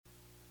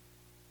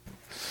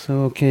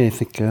So, okay, I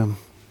think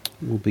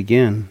we'll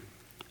begin.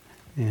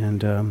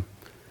 And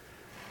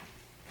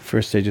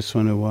first, I just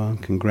want to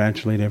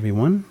congratulate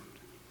everyone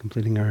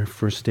completing our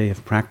first day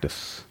of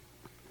practice.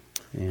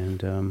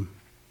 And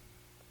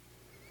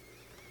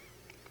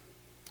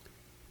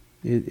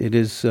it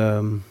is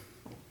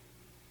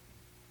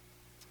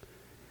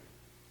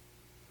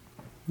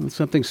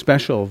something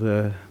special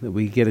that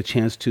we get a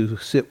chance to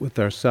sit with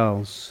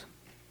ourselves.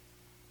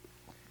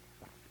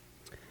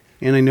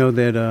 And I know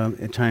that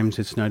at times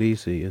it's not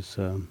easy.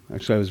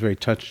 Actually, I was very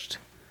touched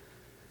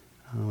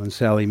when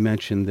Sally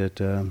mentioned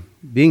that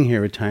being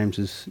here at times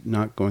is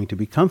not going to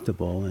be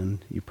comfortable,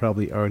 and you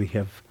probably already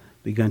have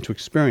begun to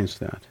experience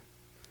that.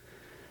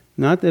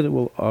 Not that it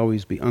will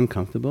always be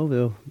uncomfortable.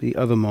 There'll be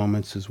other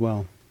moments as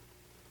well.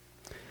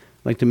 I'd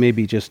like to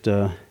maybe just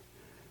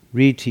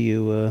read to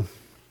you a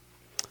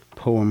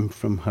poem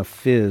from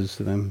Hafiz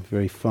that I'm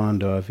very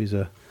fond of. He's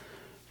a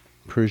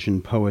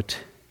Persian poet,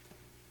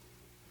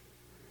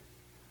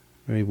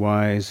 very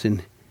wise,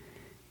 and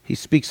he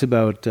speaks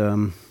about,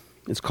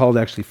 it's called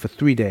actually For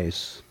 3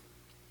 Days.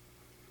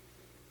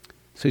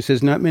 So he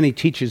says, not many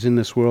teachers in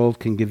this world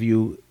can give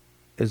you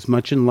as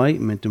much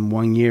enlightenment in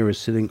 1 year as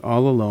sitting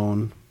all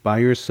alone by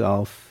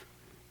yourself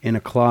in a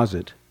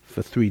closet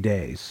for 3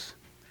 days.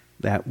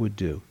 That would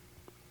do.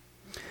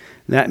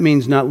 That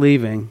means not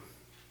leaving,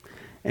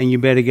 and you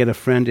better get a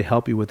friend to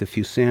help you with a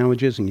few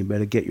sandwiches, and you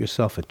better get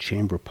yourself a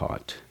chamber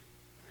pot.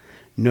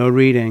 No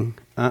reading,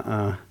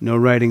 no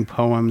writing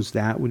poems,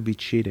 that would be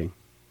cheating.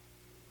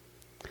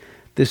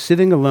 This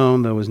sitting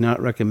alone, though, is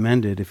not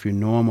recommended if you're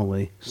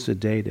normally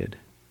sedated.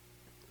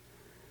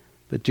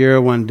 But dear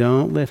one,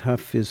 don't let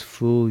Hafiz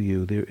fool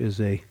you. There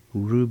is a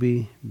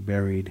ruby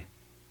buried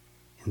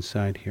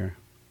inside here.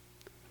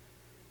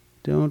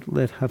 Don't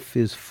let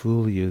Hafiz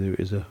fool you. There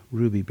is a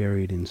ruby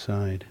buried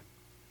inside.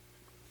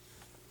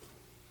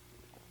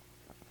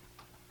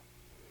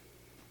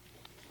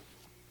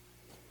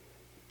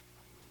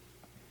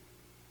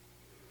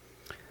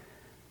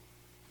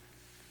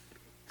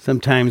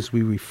 Sometimes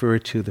we refer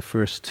to the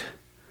first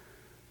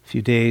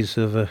few days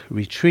of a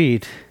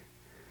retreat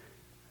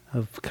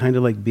of kind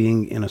of like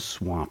being in a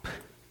swamp.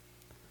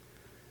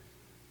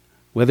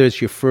 Whether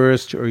it's your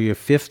first or your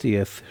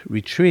 50th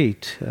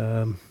retreat,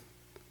 there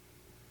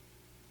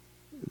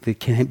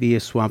can be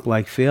a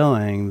swamp-like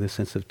feeling, the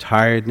sense of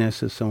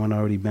tiredness, as someone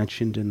already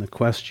mentioned in the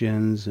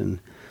questions, and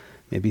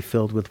maybe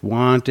filled with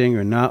wanting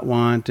or not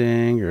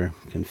wanting or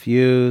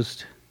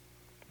confused.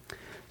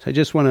 So I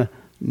just want to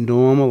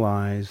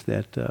normalize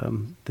that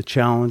the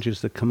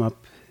challenges that come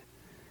up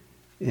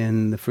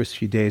in the first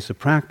few days of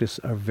practice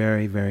are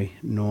very, very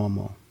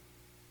normal.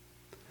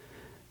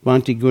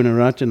 Bhante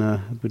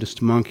Gunaratana, a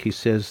Buddhist monk, he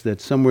says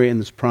that somewhere in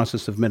this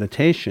process of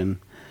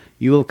meditation,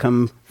 you will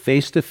come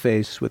face to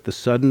face with the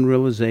sudden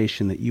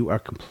realization that you are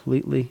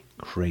completely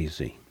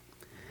crazy,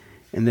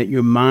 and that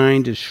your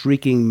mind is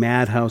shrieking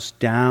madhouse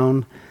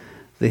down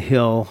the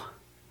hill,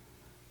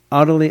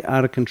 utterly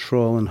out of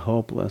control and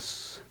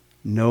hopeless.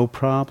 No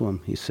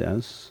problem, he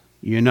says.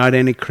 You're not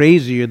any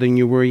crazier than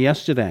you were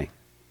yesterday.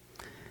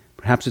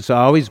 Perhaps it's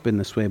always been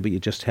this way, but you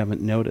just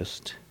haven't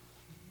noticed.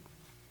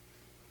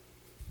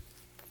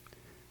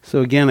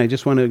 So again, I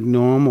just want to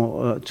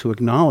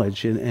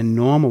acknowledge and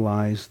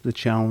normalize the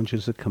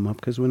challenges that come up,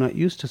 because we're not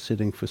used to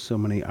sitting for so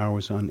many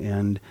hours on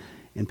end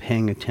and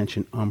paying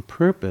attention on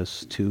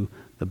purpose to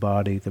the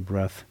body, the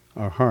breath,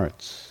 our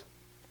hearts.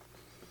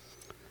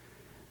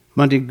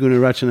 Bhante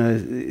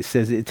Gunaratana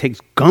says it takes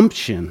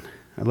gumption.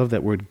 I love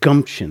that word,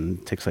 gumption.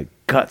 It takes like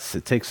guts.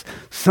 It takes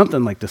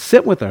something like to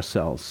sit with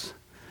ourselves.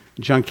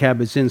 John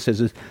Kabat-Zinn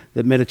says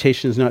that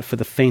meditation is not for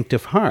the faint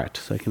of heart,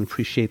 so I can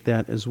appreciate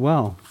that as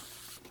well.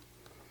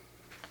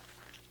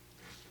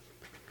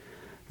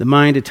 The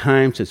mind at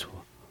times is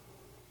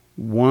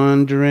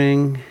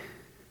wandering,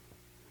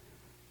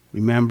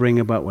 remembering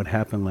about what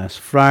happened last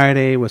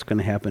Friday, what's going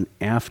to happen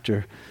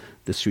after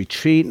this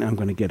retreat, and I'm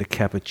going to get a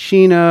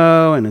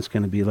cappuccino, and it's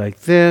going to be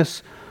like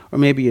this. Or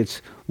maybe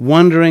it's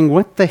wondering,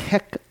 what the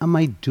heck am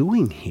I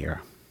doing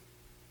here?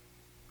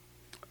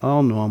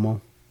 All normal.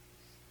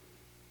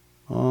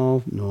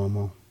 All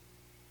normal.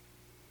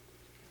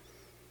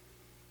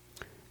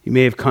 You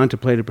may have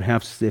contemplated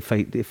perhaps if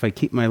I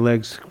keep my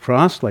legs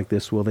crossed like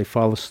this, will they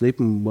fall asleep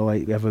and will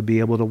I ever be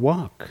able to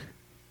walk?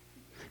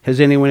 Has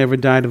anyone ever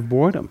died of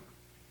boredom?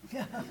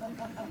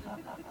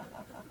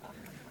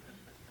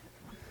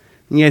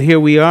 And yet here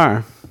we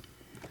are.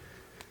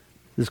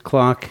 This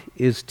clock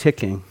is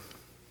ticking.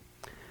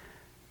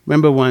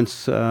 Remember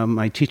once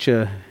my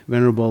teacher,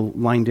 Venerable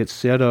Lindit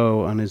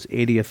Sedo, on his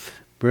 80th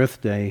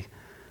birthday,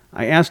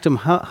 I asked him,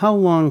 how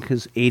long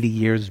has 80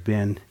 years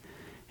been?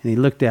 And he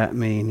looked at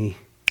me and he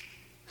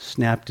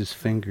snapped his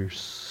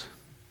fingers.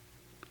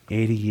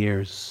 80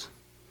 years.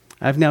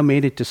 I've now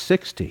made it to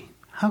 60.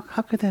 How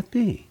could that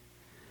be?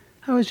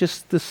 I was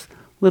just this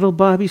little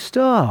Bobby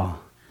Stahl.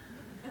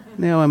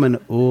 Now I'm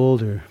an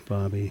older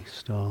Bobby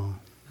Stahl.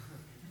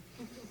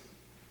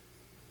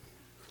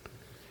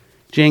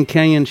 Jane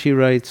Kenyon, she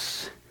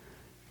writes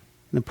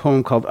in a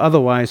poem called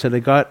Otherwise, that I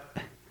got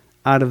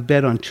out of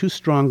bed on two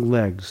strong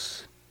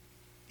legs,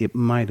 it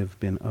might have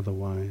been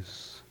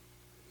otherwise.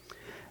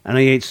 And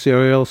I ate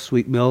cereal,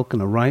 sweet milk,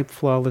 and a ripe,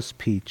 flawless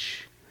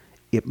peach.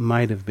 It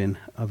might have been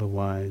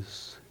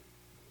otherwise.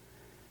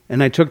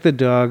 And I took the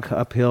dog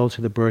uphill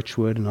to the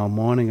birchwood, and all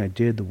morning I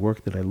did the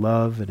work that I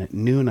love, and at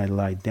noon I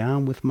lied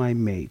down with my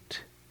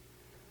mate.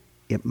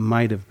 It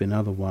might have been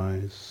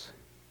otherwise.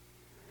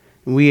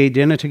 And we ate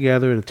dinner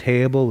together at a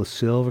table with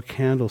silver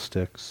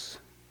candlesticks.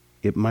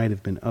 It might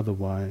have been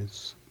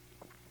otherwise.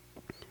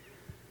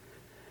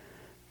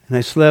 And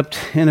I slept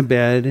in a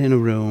bed in a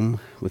room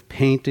with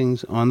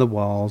paintings on the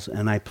walls,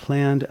 and I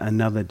planned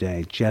another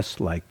day just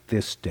like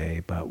this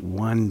day, but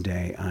one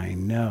day I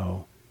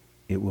know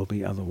it will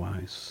be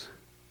otherwise.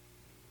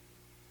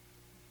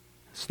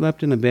 I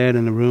slept in a bed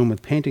in a room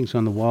with paintings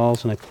on the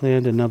walls, and I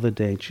planned another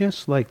day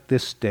just like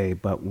this day,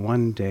 but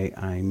one day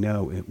I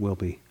know it will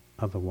be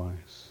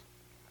otherwise.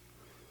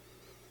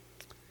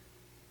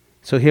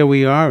 So here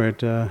we are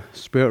at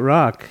Spirit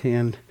Rock,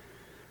 and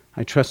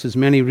I trust there's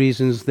many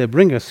reasons that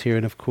bring us here,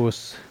 and of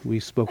course we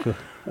spoke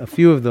a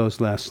few of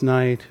those last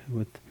night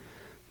with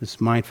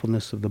this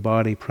mindfulness of the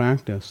body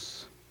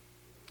practice.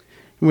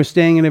 And we're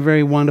staying in a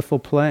very wonderful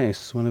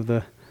place, one of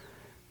the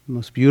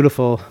most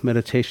beautiful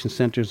meditation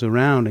centers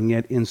around, and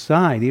yet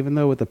inside, even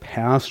though with the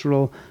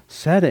pastoral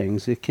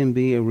settings, it can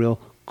be a real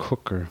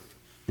cooker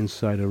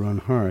inside our own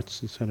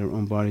hearts, inside our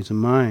own bodies and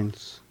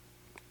minds.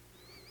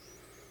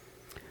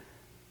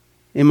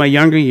 In my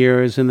younger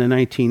years, in the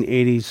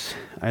 1980s,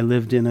 I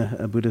lived in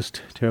a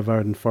Buddhist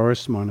Theravadan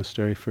forest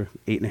monastery for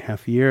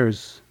 8.5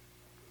 years.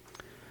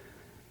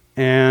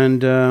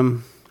 And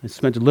I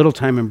spent a little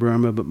time in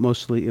Burma, but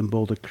mostly in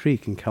Boulder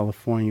Creek in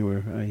California, where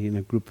in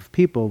a group of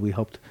people, we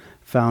helped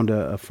found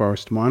a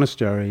forest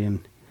monastery.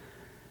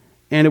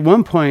 And at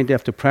one point,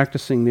 after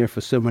practicing there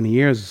for so many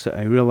years,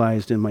 I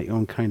realized in my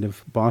own kind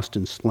of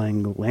Boston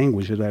slang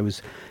language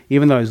that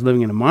even though I was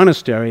living in a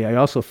monastery, I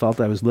also felt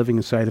I was living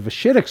inside of a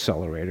shit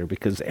accelerator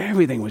because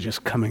everything was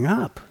just coming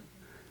up.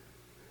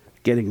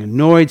 Getting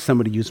annoyed,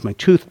 somebody used my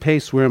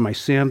toothpaste, wearing my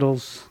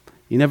sandals.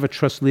 You never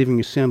trust leaving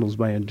your sandals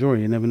by a door.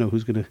 You never know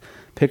who's going to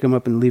pick them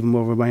up and leave them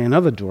over by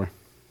another door.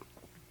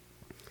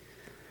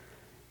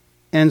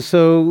 And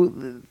so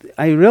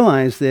I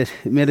realized that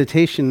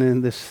meditation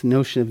and this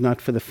notion of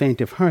not for the faint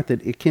of heart,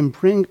 that it can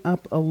bring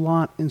up a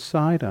lot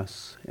inside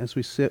us as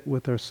we sit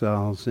with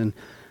ourselves. And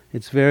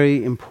it's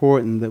very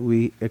important that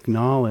we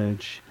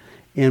acknowledge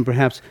and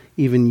perhaps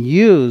even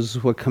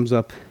use what comes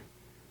up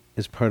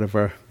as part of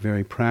our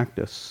very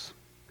practice.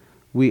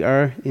 We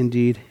are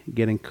indeed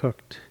getting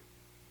cooked.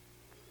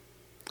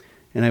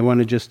 And I want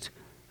to just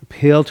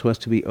appeal to us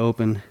to be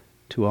open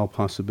to all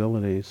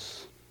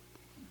possibilities.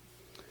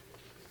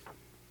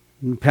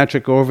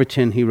 Patrick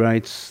Overton, he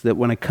writes that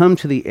when I come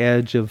to the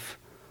edge of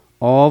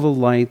all the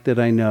light that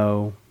I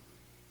know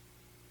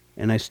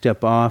and I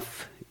step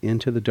off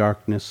into the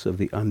darkness of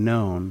the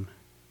unknown,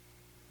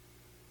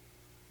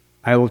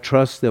 I will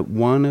trust that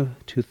one of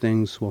two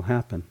things will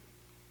happen.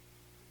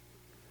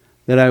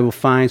 That I will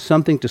find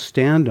something to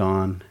stand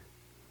on,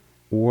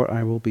 or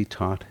I will be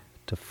taught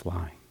to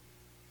fly.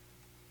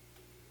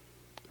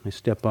 I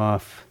step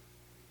off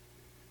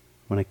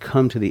when I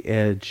come to the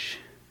edge,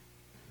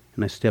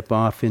 and I step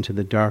off into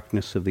the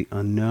darkness of the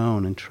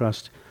unknown and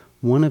trust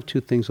one of two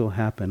things will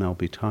happen. I'll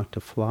be taught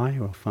to fly,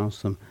 or I'll find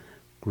some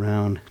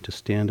ground to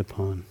stand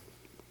upon.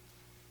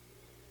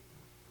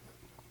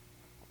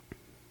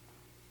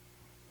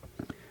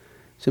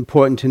 It's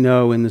important to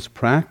know in this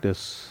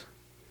practice,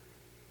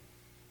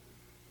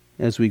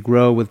 as we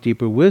grow with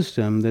deeper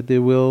wisdom, that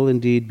there will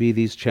indeed be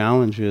these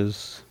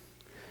challenges.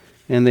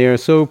 And they are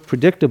so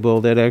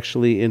predictable that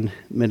actually in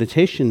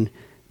meditation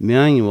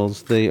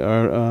manuals they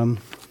are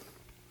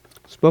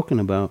spoken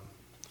about.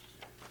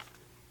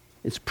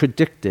 It's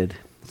predicted.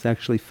 It's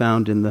actually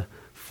found in the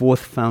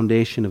fourth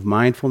foundation of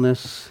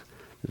mindfulness.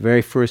 The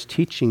very first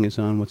teaching is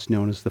on what's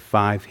known as the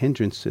 5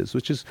 hindrances,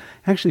 which is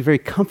actually very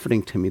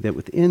comforting to me that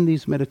within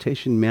these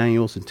meditation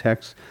manuals and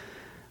texts,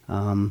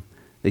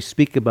 they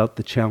speak about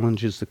the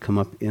challenges that come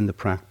up in the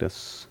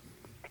practice.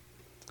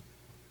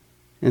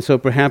 And so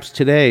perhaps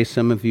today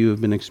some of you have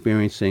been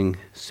experiencing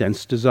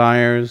sense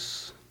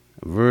desires,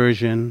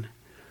 aversion,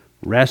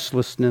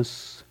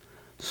 restlessness,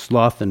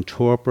 sloth and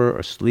torpor,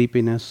 or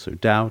sleepiness, or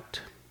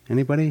doubt.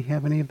 Anybody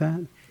have any of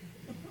that?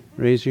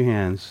 Raise your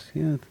hands.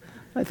 Yeah,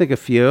 I think a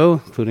few,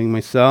 including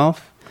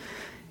myself.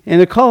 And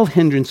they're called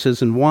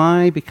hindrances. And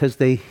why? Because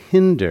they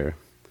hinder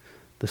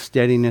the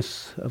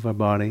steadiness of our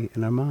body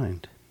and our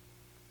mind.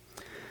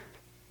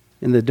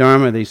 In the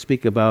Dharma, they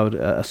speak about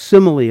a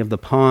simile of the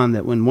pond,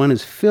 that when one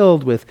is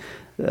filled with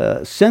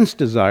sense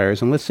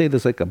desires, and let's say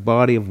there's like a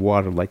body of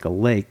water, like a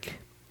lake,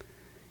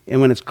 and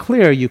when it's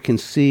clear, you can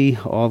see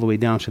all the way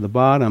down to the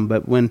bottom,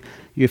 but when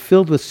you're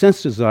filled with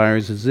sense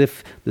desires, as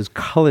if there's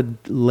colored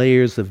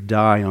layers of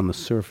dye on the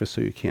surface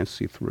so you can't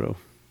see through.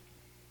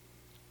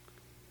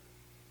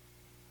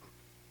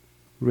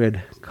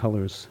 Red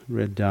colors,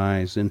 red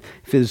dyes. And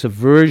if there's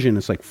aversion,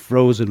 it's like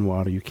frozen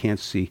water. You can't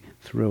see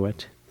through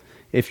it.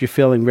 If you're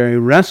feeling very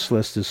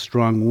restless, there's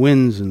strong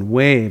winds and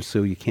waves,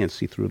 so you can't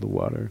see through the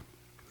water.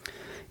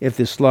 If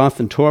there's sloth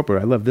and torpor,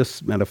 I love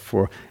this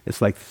metaphor,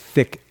 it's like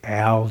thick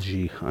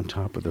algae on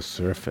top of the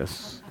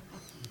surface.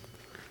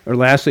 Or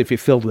lastly, if you're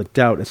filled with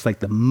doubt, it's like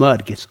the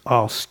mud gets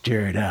all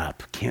stirred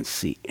up, can't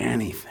see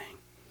anything.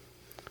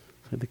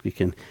 I think we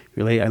can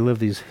relate. I love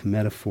these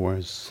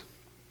metaphors.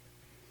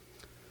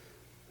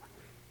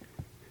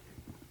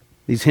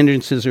 These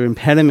hindrances are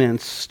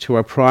impediments to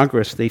our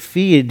progress. They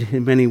feed,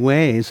 in many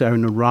ways, our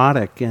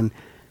neurotic and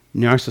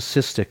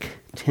narcissistic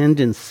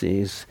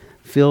tendencies,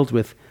 filled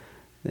with,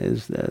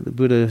 as the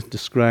Buddha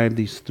described,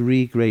 these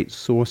three great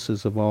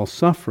sources of all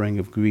suffering,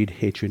 of greed,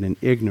 hatred, and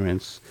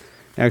ignorance.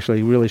 Actually,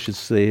 I really should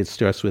say it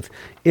starts with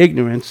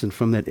ignorance, and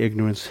from that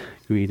ignorance,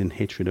 greed and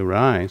hatred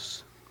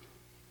arise.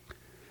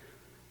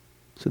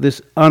 So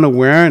this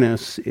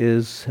unawareness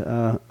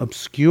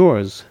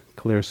obscures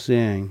clear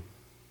seeing.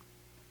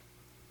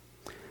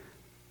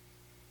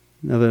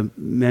 Another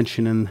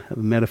mention in a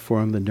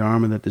metaphor in the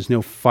Dharma that there's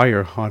no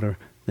fire hotter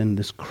than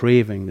this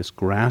craving, this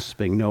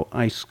grasping, no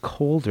ice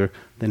colder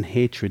than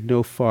hatred,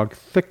 no fog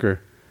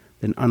thicker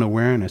than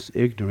unawareness,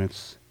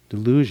 ignorance,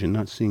 delusion,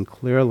 not seeing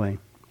clearly.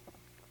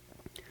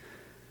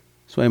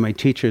 That's why my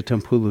teacher,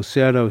 Tampu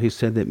Lucero, he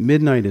said that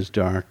midnight is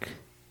dark,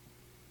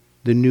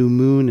 the new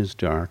moon is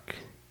dark,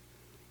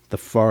 the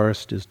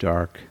forest is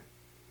dark,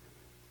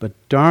 but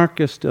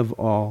darkest of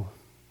all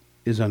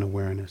is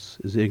unawareness,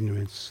 is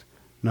ignorance,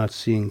 not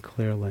seeing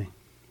clearly.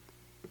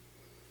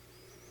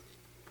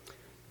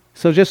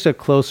 So just a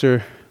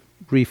closer,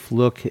 brief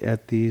look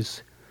at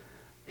these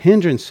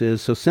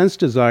hindrances. So sense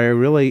desire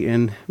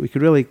we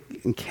could really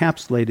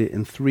encapsulate it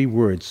in three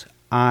words.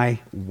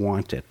 I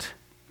want it.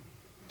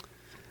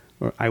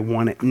 Or I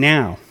want it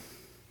now.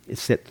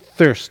 It's that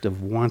thirst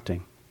of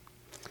wanting.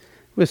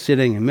 We're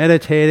sitting and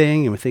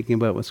meditating and we're thinking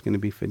about what's going to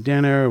be for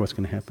dinner, what's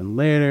going to happen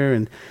later,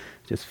 and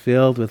just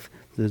filled with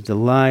the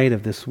delight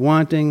of this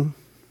wanting.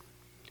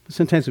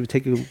 Sometimes if we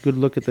take a good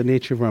look at the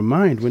nature of our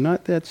mind, we're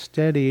not that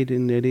steadied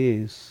and at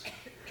ease.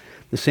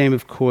 The same,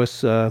 of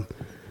course,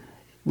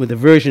 with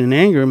aversion and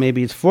anger,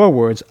 maybe it's four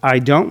words. I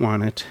don't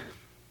want it.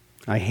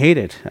 I hate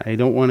it. I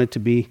don't want it to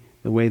be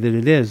the way that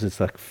it is. It's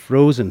like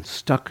frozen,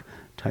 stuck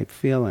type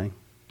feeling.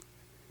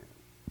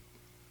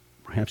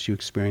 Perhaps you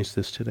experienced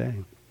this today.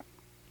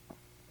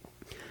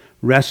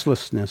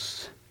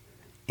 Restlessness,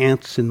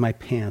 ants in my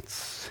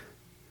pants,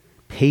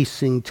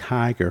 pacing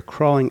tiger,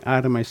 crawling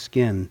out of my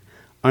skin,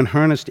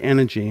 unharnessed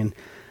energy. And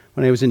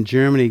when I was in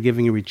Germany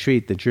giving a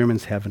retreat, the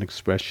Germans have an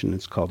expression.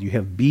 It's called, you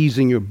have bees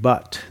in your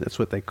butt. That's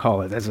what they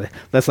call it.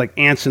 That's like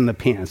ants in the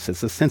pants.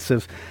 It's a sense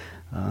of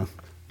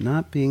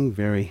not being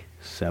very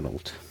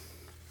settled,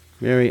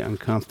 very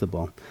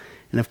uncomfortable.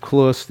 And of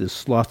course, there's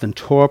sloth and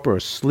torpor, or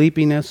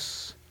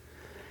sleepiness.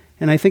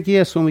 And I think,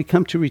 yes, when we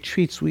come to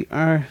retreats, we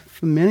are,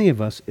 for many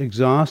of us,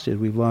 exhausted.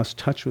 We've lost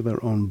touch with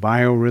our own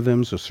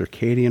biorhythms or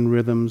circadian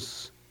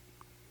rhythms.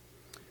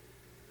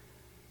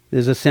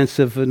 There's a sense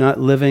of not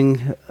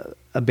living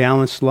a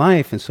balanced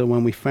life, and so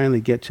when we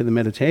finally get to the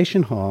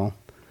meditation hall,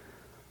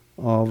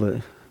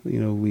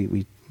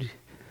 we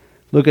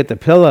look at the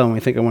pillow and we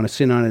think, I want to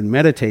sit on it and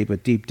meditate,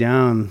 but deep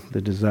down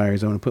the desire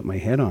is I want to put my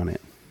head on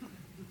it.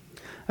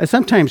 I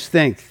sometimes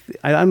think,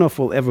 I don't know if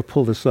we'll ever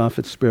pull this off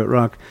at Spirit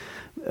Rock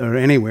or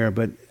anywhere,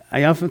 but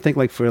I often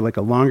think for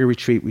a longer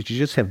retreat, we should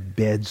just have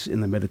beds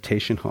in the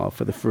meditation hall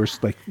for the first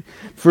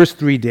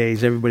 3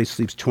 days. Everybody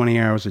sleeps 20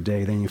 hours a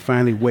day. Then you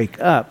finally wake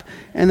up,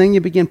 and then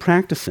you begin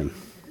practicing.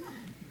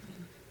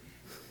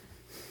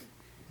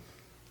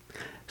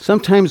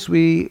 Sometimes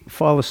we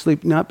fall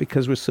asleep not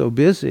because we're so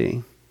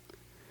busy,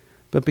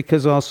 but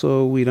because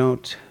also we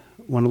don't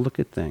want to look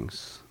at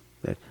things,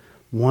 that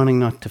wanting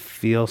not to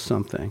feel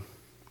something.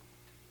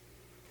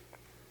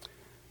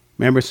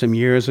 Remember some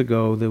years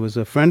ago, there was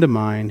a friend of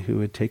mine who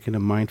had taken a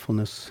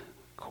mindfulness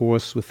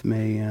course with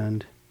me,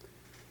 and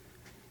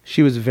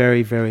she was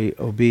very, very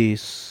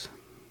obese.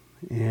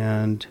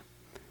 And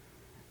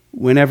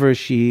whenever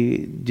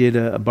she did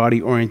a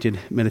body-oriented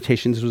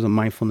meditation, this was a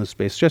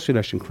mindfulness-based stress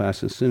reduction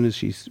class, as soon as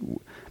she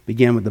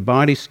began with the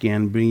body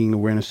scan, bringing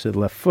awareness to the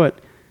left foot,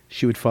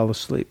 she would fall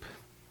asleep.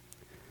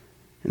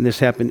 And this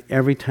happened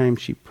every time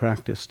she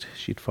practiced.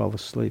 She'd fall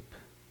asleep.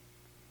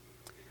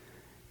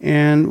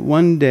 And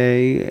one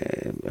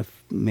day,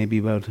 maybe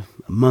about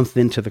a month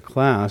into the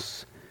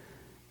class,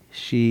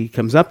 she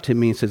comes up to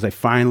me and says, I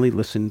finally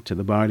listened to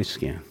the body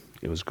scan.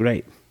 It was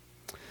great.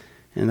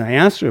 And I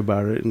asked her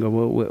about it and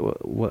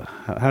go,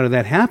 how did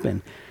that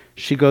happen?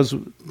 She goes,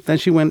 then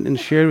she went and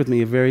shared with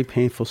me a very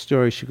painful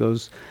story. She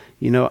goes,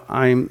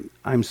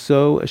 I'm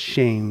so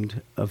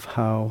ashamed of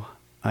how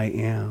I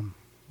am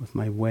with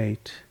my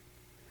weight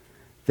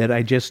that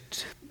I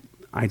just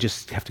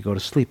have to go to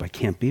sleep. I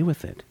can't be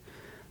with it.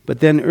 But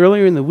then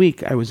earlier in the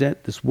week, I was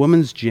at this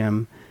woman's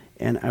gym,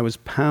 and I was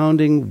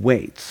pounding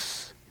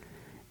weights.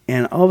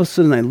 And all of a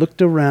sudden, I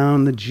looked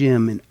around the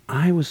gym, and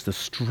I was the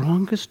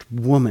strongest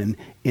woman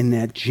in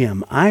that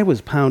gym. I was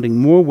pounding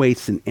more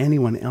weights than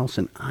anyone else,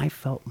 and I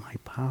felt my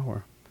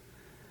power.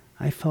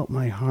 I felt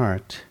my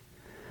heart.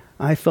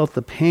 I felt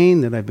the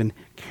pain that I've been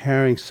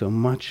carrying so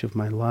much of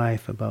my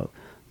life about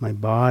my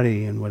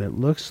body and what it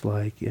looks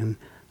like, and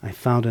I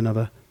found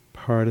another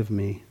part of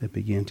me that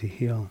began to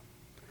heal.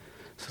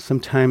 So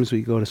sometimes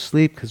we go to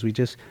sleep because we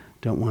just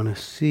don't want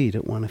to see,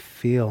 don't want to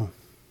feel.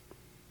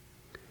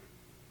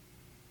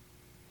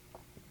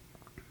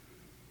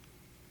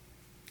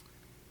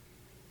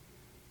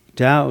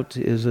 Doubt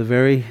is a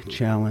very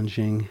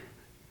challenging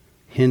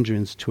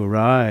hindrance to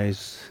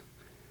arise.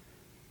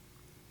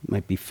 It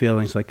might be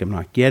feelings like I'm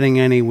not getting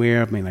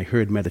anywhere. I mean, I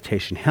heard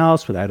meditation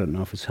helps, but I don't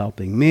know if it's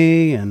helping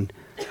me. And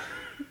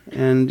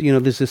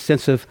there's this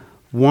sense of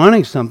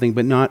wanting something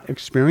but not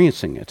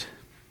experiencing it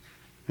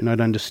and not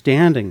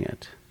understanding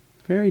it.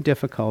 Very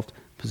difficult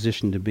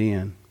position to be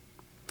in.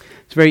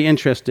 It's very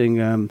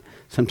interesting.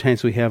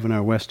 Sometimes we have in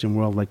our Western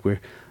world like we're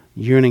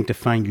yearning to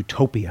find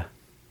utopia.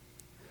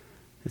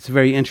 It's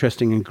very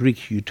interesting. In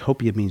Greek,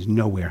 utopia means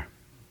nowhere.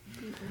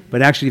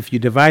 But actually, if you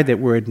divide that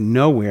word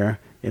nowhere,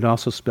 it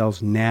also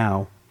spells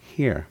now,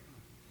 here.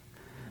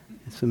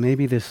 So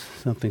maybe there's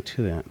something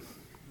to that.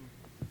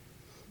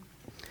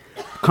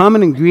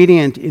 Common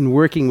ingredient in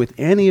working with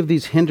any of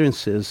these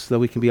hindrances, though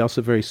we can be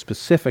also very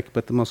specific,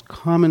 but the most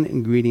common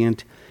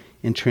ingredient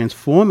in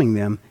transforming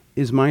them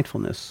is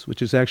mindfulness,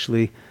 which is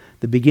actually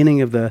the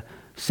beginning of the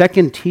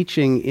second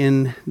teaching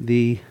in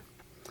the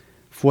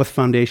fourth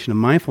foundation of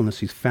mindfulness,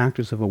 these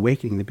factors of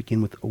awakening that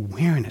begin with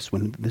awareness.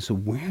 When there's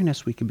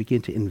awareness, we can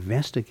begin to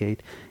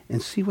investigate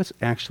and see what's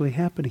actually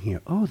happening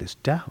here. Oh, there's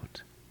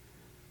doubt.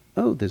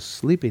 Oh, there's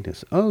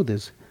sleepiness. Oh,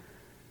 there's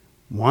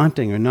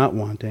wanting or not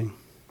wanting.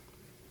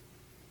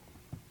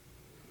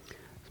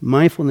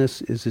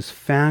 Mindfulness is this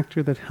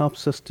factor that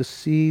helps us to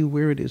see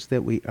where it is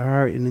that we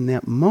are, and in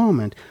that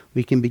moment,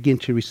 we can begin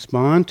to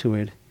respond to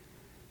it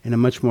in a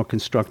much more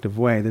constructive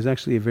way. There's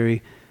actually a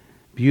very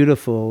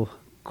beautiful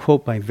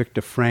quote by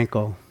Viktor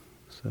Frankl,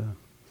 a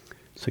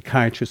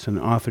psychiatrist and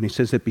author, and he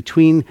says that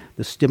between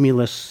the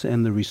stimulus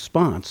and the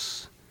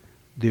response,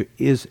 there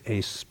is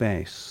a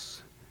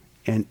space.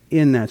 And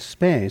in that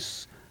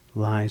space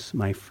lies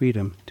my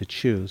freedom to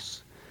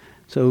choose.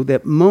 So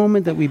that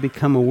moment that we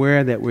become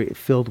aware that we're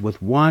filled with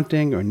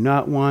wanting or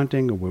not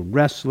wanting, or we're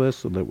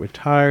restless, or that we're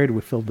tired, we're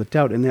filled with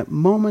doubt, in that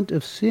moment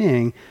of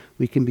seeing,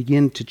 we can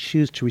begin to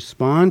choose to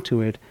respond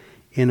to it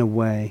in a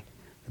way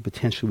that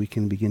potentially we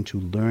can begin to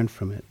learn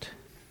from it.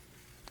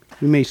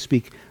 We may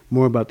speak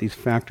more about these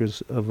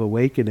factors of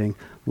awakening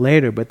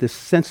later, but this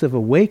sense of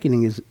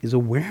awakening is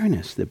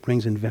awareness that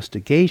brings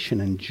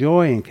investigation and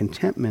joy and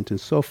contentment and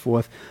so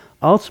forth,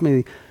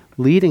 ultimately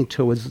leading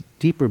towards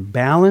deeper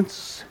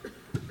balance,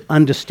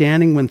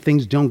 understanding when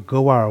things don't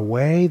go our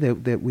way,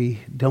 that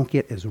we don't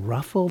get as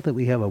ruffled, that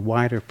we have a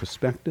wider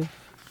perspective.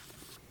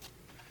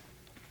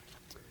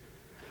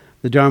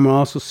 The Dharma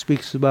also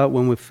speaks about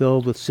when we're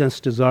filled with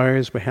sense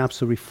desires,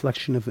 perhaps a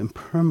reflection of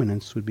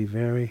impermanence would be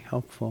very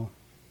helpful.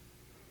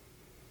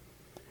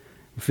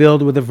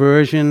 Filled with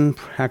aversion,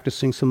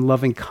 practicing some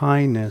loving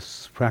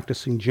kindness,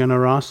 practicing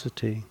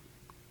generosity.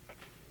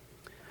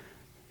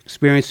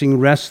 Experiencing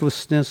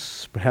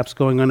restlessness, perhaps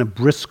going on a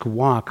brisk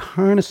walk,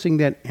 harnessing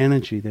that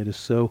energy that is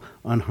so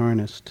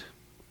unharnessed.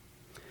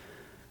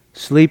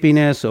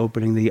 Sleepiness,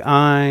 opening the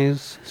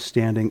eyes,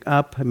 standing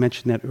up. I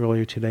mentioned that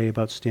earlier today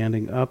about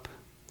standing up.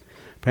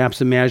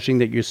 Perhaps imagining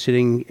that you're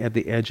sitting at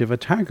the edge of a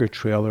tiger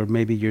trail, or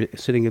maybe you're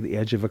sitting at the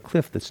edge of a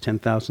cliff that's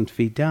 10,000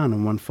 feet down,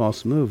 and one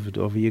false move,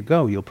 over you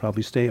go. You'll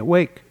probably stay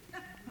awake.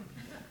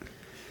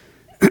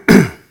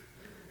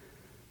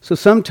 So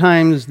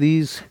sometimes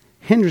these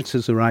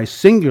hindrances arise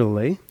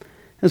singularly,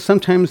 and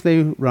sometimes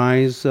they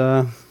rise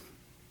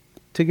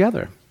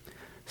together.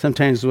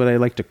 Sometimes what I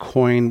like to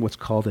coin what's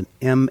called an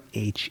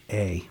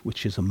MHA,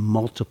 which is a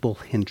multiple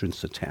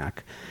hindrance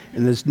attack.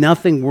 And there's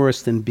nothing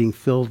worse than being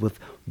filled with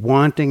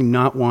wanting,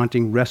 not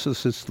wanting,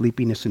 restlessness,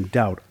 sleepiness, and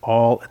doubt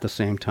all at the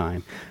same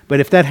time. But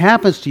if that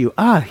happens to you,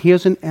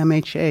 here's an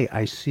MHA,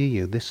 I see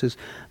you. This is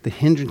the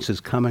hindrances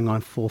coming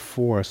on full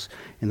force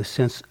in the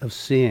sense of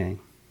seeing.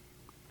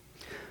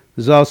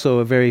 There's also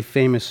a very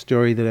famous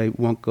story that I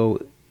won't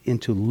go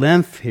into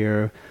length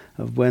here,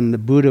 of when the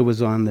Buddha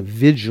was on the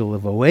vigil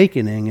of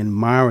awakening, and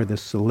Mara, the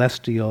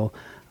celestial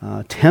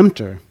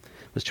tempter,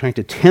 was trying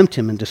to tempt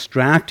him and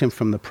distract him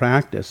from the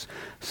practice,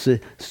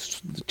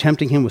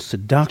 tempting him with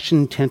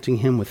seduction, tempting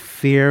him with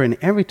fear. And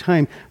every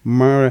time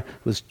Mara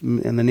was,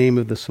 and the name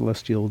of the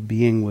celestial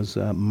being was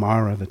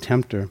Mara, the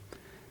tempter,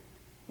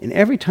 and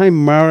every time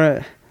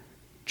Mara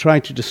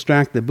tried to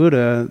distract the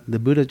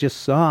Buddha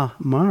just saw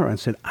Mara and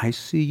said, I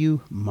see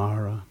you,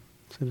 Mara.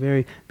 It's a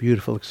very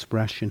beautiful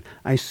expression.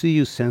 I see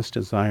you, sense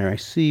desire. I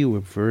see you,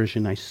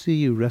 aversion. I see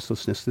you,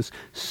 restlessness. This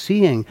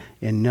seeing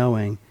and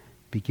knowing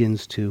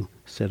begins to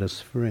set us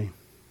free.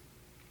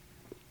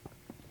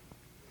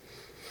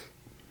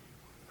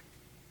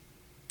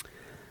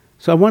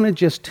 So I want to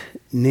just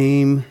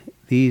name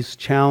these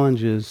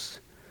challenges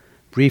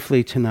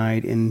briefly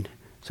tonight in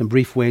some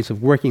brief ways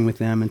of working with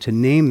them, and to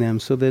name them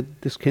so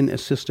that this can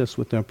assist us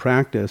with our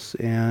practice.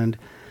 And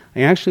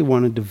I actually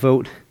want to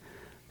devote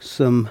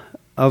some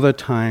other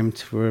time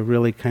for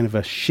really kind of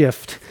a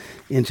shift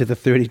into the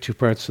 32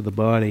 parts of the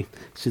body,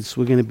 since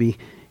we're going to be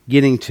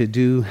getting to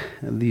do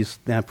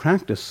that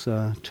practice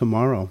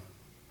tomorrow.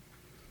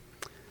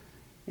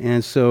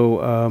 And so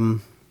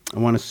I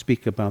want to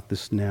speak about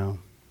this now.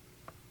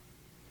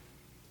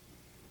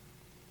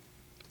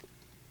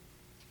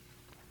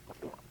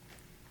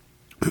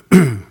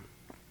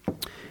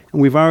 And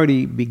we've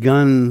already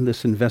begun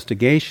this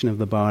investigation of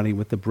the body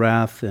with the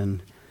breath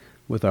and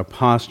with our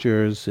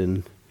postures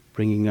and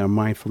bringing our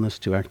mindfulness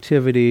to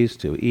activities,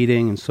 to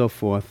eating and so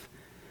forth.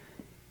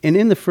 And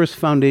in the first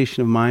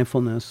foundation of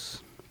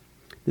mindfulness,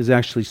 there's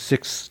actually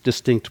 6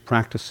 distinct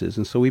practices.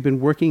 And so we've been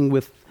working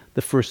with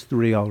the first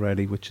 3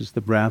 already, which is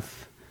the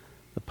breath,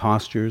 the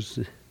postures,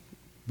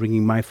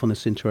 bringing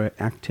mindfulness into our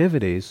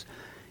activities.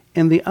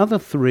 And the other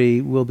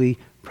 3 will be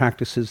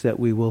practices that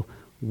we will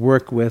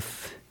work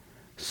with,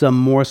 some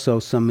more so,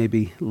 some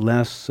maybe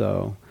less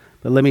so.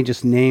 But let me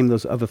just name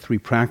those other 3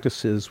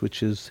 practices,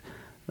 which is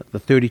the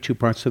 32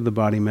 parts of the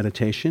body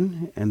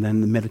meditation, and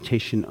then the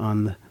meditation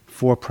on the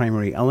 4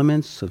 primary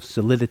elements of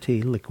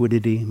solidity,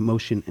 liquidity,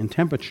 motion, and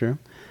temperature.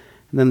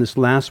 And then this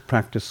last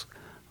practice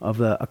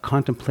of a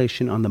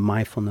contemplation on the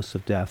mindfulness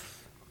of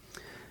death.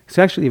 It's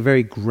actually a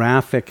very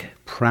graphic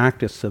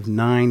practice of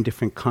 9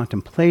 different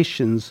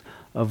contemplations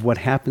of what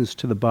happens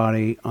to the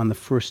body on the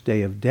first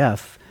day of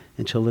death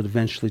until it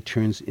eventually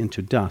turns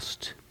into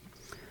dust.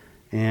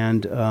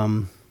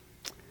 And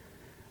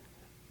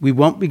we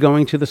won't be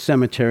going to the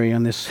cemetery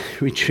on this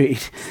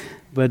retreat,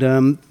 but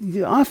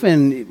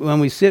often when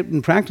we sit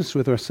and practice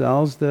with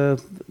ourselves,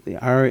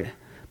 our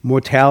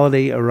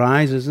mortality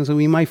arises, and so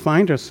we might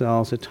find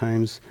ourselves at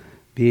times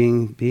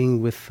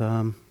being with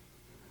that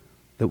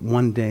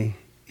one day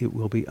it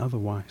will be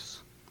otherwise.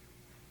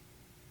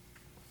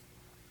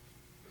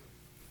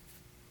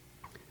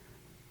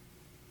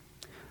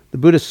 The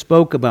Buddha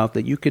spoke about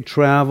that you could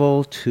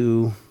travel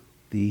to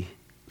the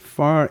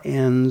far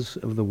ends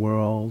of the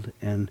world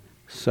and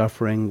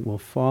suffering will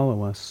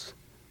follow us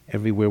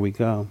everywhere we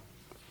go.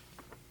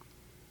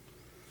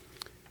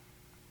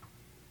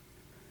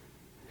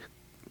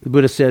 The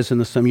Buddha says in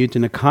the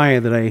Samyutta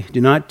Nikaya that I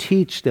do not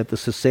teach that the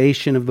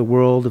cessation of the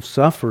world of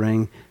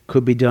suffering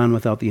could be done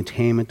without the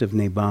attainment of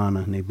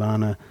Nibbana.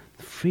 Nibbana,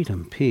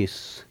 freedom,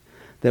 peace.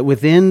 That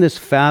within this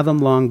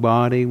fathom-long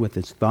body, with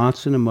its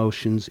thoughts and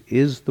emotions,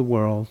 is the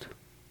world,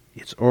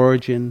 its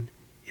origin,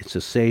 its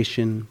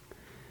cessation,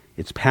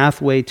 its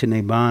pathway to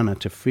Nibbana,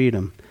 to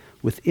freedom.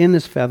 Within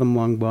this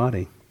fathom-long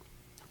body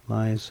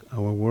lies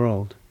our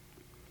world.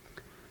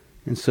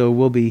 And so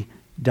we'll be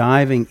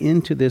diving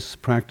into this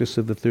practice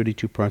of the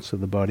 32 parts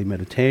of the body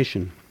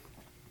meditation.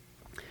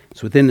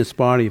 It's within this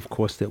body, of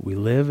course, that we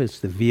live. It's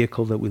the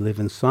vehicle that we live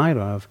inside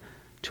of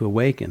to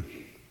awaken.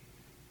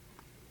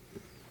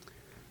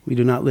 We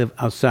do not live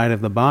outside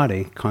of the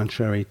body,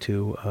 contrary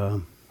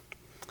to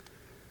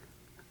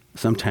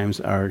sometimes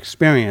our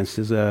experience.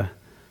 There's a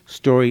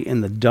story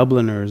in The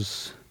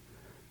Dubliners,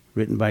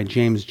 written by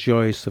James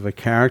Joyce, of a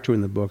character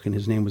in the book, and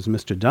his name was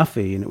Mr.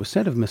 Duffy, and it was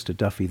said of Mr.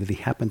 Duffy that he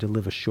happened to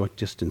live a short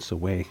distance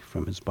away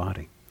from his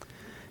body.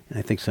 And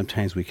I think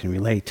sometimes we can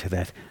relate to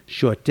that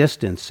short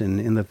distance, and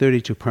in the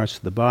 32 parts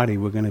of the body,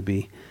 we're going to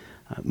be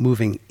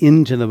moving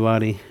into the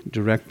body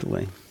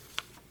directly.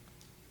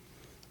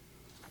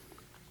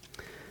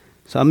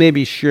 So I'll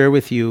maybe share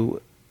with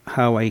you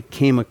how I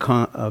came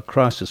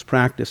across this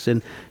practice.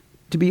 And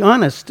to be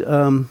honest,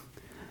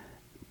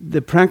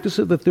 the practice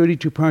of the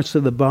 32 parts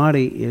of the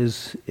body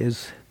is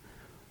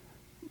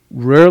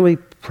rarely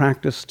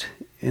practiced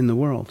in the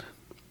world.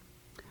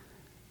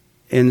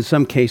 In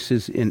some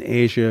cases in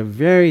Asia,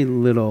 very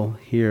little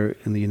here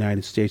in the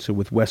United States or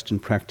with Western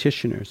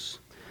practitioners.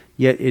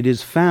 Yet it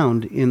is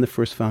found in the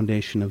first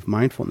foundation of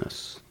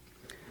mindfulness.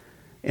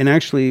 And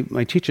actually,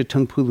 my teacher,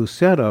 Tungpu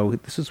Lucero,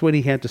 this is what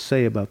he had to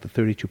say about the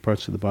 32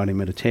 parts of the body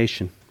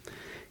meditation.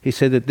 He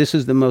said that this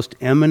is the most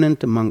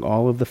eminent among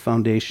all of the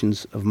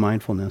foundations of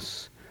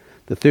mindfulness.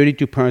 The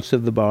 32 parts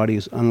of the body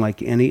is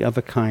unlike any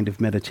other kind of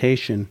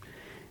meditation,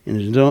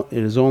 and it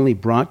is only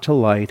brought to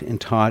light and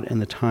taught in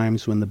the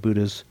times when the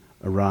Buddhas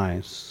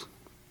arise.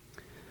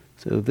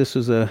 So this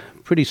is a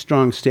pretty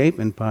strong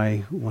statement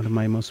by one of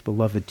my most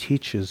beloved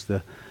teachers,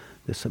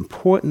 this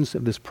importance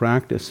of this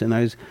practice. And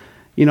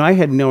I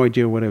had no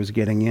idea what I was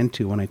getting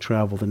into when I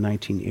traveled in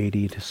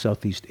 1980 to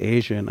Southeast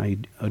Asia, and I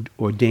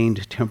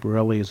ordained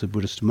temporarily as a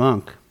Buddhist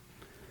monk.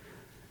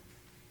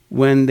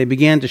 When they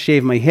began to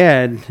shave my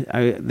head,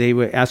 they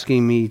were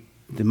asking me,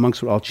 the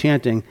monks were all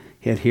chanting,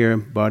 head here,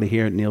 body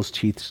here, nails,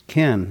 teeth,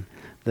 skin,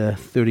 the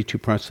 32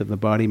 parts of the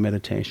body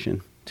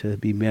meditation, to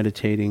be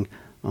meditating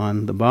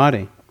on the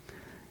body.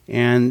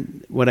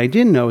 And what I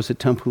didn't know is that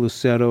Tungpu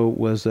Lucero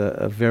was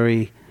a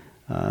very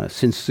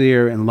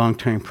sincere and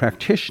long-time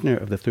practitioner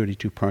of the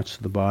 32 parts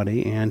of the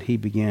body, and he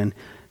began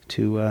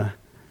to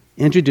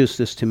introduce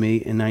this to me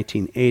in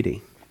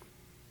 1980.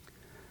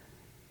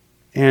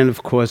 And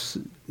of course,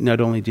 not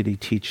only did he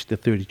teach the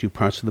 32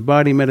 parts of the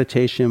body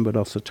meditation, but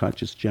also taught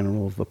just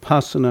general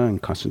vipassana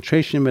and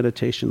concentration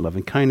meditation,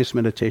 loving-kindness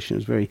meditation. He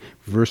was a very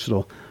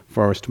versatile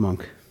forest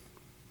monk.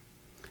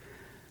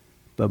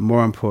 but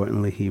more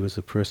importantly, he was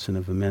a person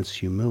of immense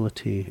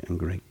humility and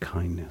great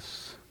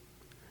kindness.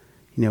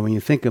 You know, when you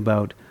think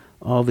about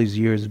all these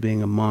years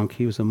being a monk,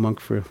 he was a monk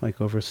for like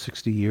over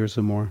 60 years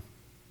or more.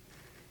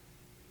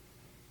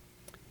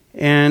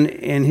 And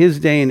in his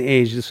day and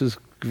age, this was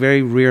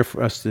very rare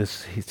for us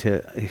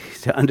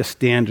to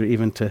understand or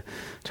even to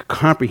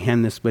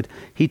comprehend this, but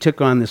he took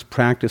on this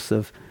practice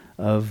of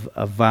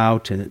a vow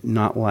to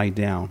not lie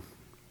down.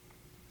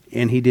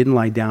 And he didn't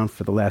lie down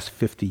for the last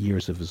 50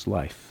 years of his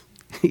life.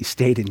 He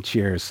stayed in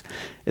chairs.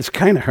 It's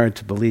kind of hard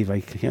to believe. I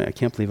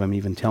can't believe I'm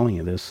even telling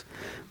you this.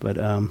 But,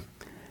 and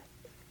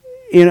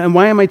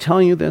why am I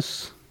telling you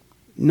this?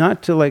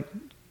 Not to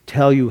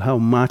tell you how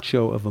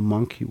macho of a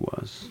monk he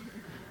was,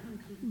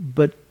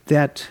 but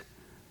that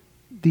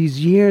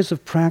these years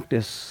of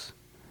practice,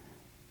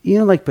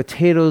 like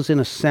potatoes in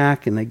a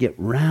sack, and they get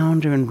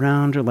rounder and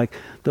rounder, like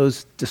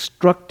those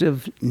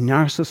destructive,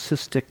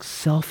 narcissistic,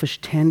 selfish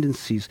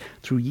tendencies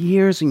through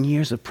years and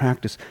years of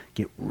practice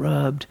get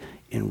rubbed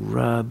and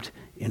rubbed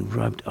and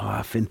rubbed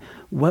off. And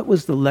what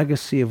was the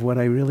legacy of what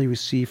I really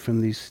received from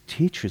these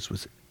teachers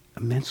was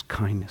immense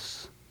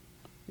kindness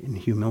and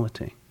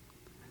humility.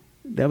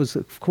 That was,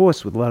 of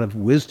course, with a lot of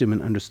wisdom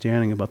and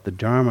understanding about the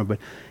Dharma, but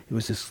it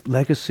was this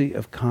legacy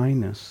of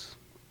kindness.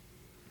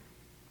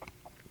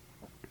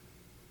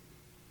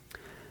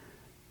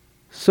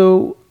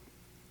 So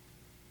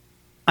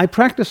I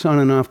practice on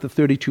and off the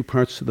 32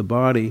 parts of the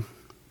body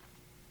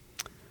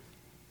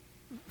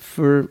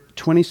for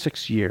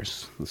 26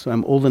 years. So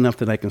I'm old enough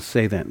that I can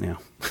say that now.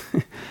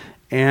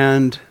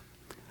 And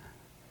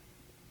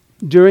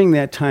during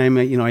that time,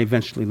 I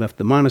eventually left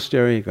the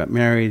monastery, got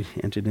married,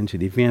 entered into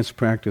the advanced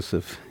practice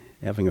of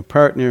having a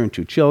partner and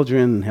 2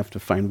 children, and have to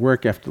find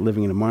work after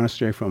living in a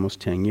monastery for almost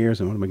 10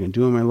 years, and what am I going to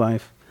do in my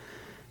life?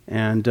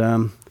 And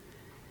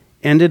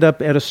ended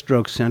up at a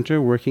stroke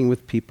center working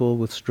with people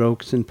with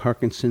strokes and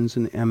Parkinson's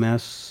and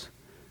MS,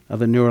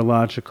 other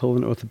neurological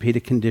and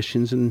orthopedic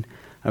conditions, and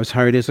I was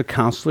hired as a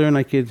counselor, and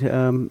I could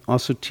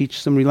also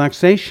teach some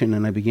relaxation,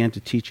 and I began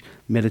to teach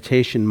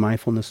meditation,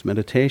 mindfulness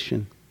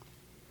meditation.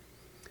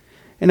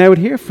 And I would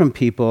hear from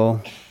people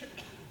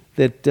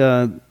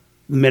that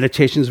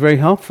meditation is very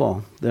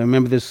helpful. I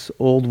remember this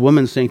old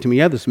woman saying to me,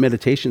 yeah, this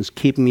meditation's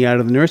keeping me out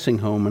of the nursing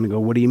home. And I go,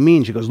 what do you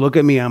mean? She goes, look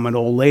at me, I'm an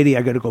old lady,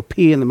 I got to go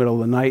pee in the middle of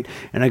the night,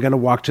 and I got to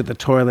walk to the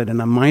toilet,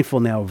 and I'm mindful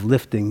now of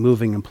lifting,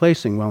 moving, and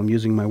placing while I'm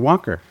using my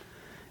walker.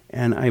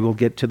 And I will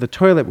get to the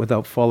toilet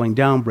without falling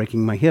down,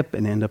 breaking my hip,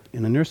 and end up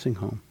in a nursing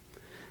home.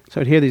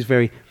 So I'd hear these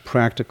very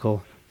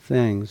practical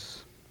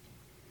things.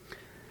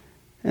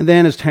 And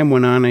then as time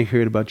went on, I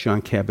heard about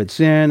Jon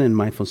Kabat-Zinn and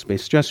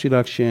mindfulness-based stress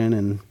reduction,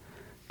 and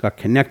got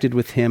connected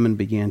with him and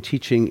began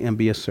teaching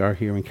MBSR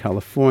here in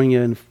California.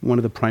 And one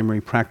of the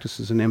primary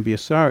practices in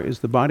MBSR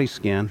is the body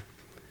scan.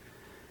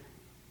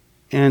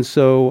 And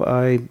so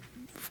I,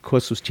 of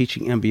course, was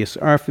teaching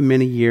MBSR for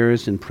many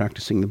years and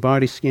practicing the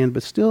body scan,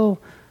 but still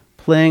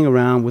playing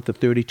around with the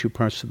 32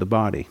 parts of the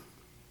body.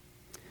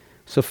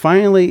 So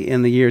finally,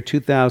 in the year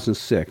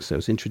 2006, I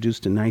was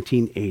introduced in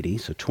 1980,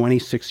 so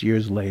 26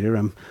 years later,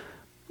 I'm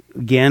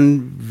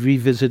again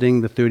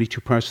revisiting the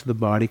 32 parts of the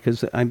body,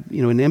 because in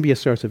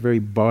MBSR it's a very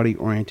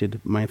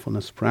body-oriented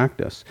mindfulness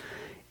practice.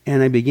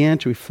 And I began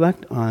to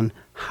reflect on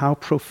how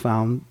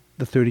profound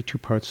the 32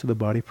 parts of the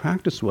body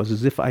practice was,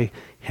 as if I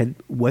had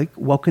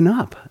woken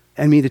up.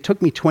 I mean, it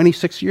took me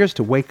 26 years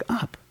to wake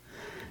up.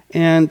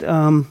 And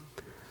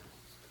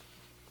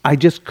I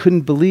just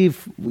couldn't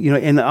believe,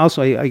 and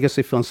also I guess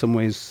I feel in some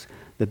ways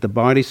that the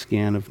body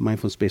scan of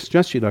mindfulness-based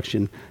stress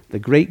reduction, the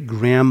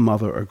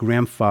great-grandmother or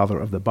grandfather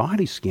of the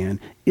body scan,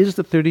 is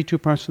the 32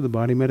 parts of the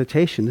body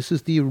meditation. This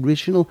is the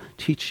original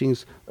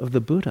teachings of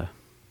the Buddha.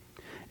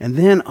 And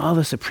then all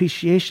this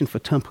appreciation for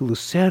Tampulu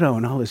Sero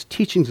and all his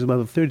teachings about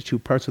the 32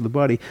 parts of the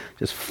body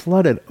just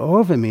flooded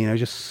over me, and I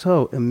was just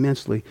so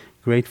immensely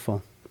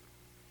grateful.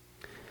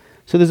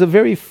 So there's a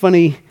very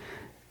funny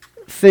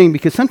thing,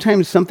 because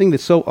sometimes something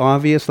that's so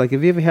obvious, like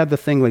have you ever had the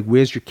thing like,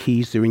 where's your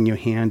keys? They're in your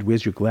hand.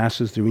 Where's your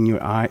glasses? They're in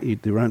your eye.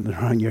 They're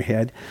on your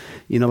head.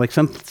 Like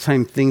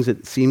sometimes things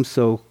that seem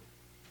so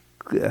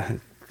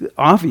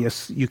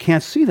obvious, you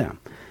can't see them.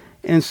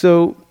 And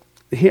so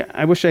here,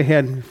 I wish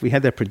if we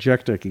had that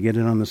projector, I could get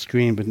it on the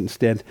screen, but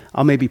instead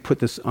I'll maybe put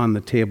this on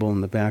the table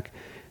in the back.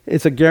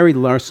 It's a Gary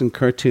Larson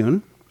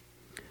cartoon.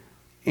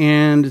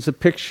 And it's a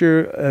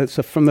picture, it's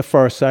from the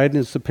far side, and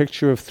it's a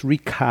picture of 3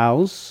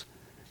 cows,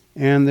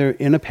 and they're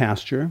in a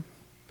pasture,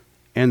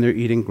 and they're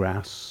eating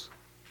grass.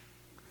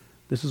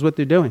 This is what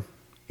they're doing,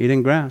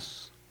 eating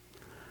grass.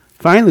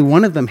 Finally,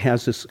 one of them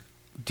has this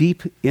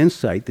deep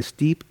insight, this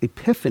deep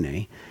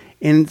epiphany,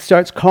 and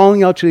starts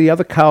calling out to the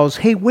other cows,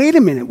 hey, wait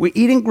a minute, we're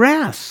eating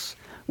grass.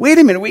 Wait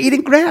a minute, we're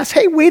eating grass.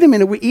 Hey, wait a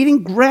minute, we're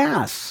eating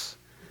grass.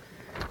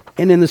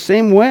 And in the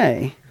same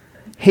way,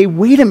 hey,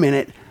 wait a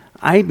minute,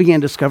 I began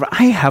to discover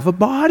I have a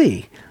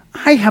body.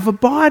 I have a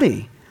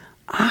body.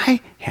 I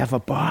have a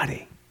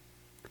body.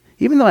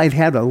 Even though I'd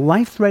had a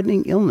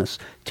life-threatening illness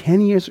 10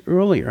 years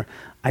earlier,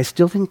 I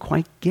still didn't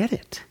quite get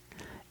it.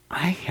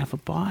 I have a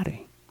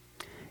body.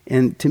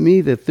 And to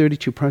me, the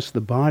 32 parts of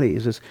the body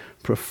is this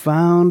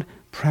profound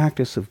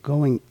practice of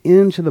going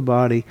into the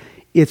body.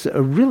 It's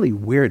a really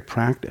weird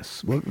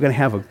practice. We're going to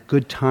have a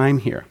good time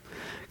here.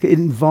 It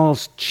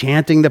involves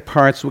chanting the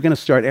parts. We're going to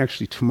start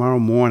actually tomorrow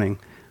morning.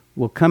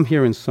 We'll come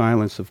here in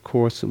silence, of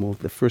course, and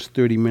the first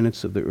 30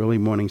 minutes of the early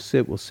morning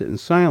sit, we'll sit in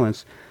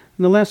silence.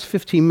 In the last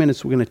 15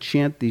 minutes, we're going to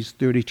chant these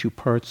 32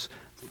 parts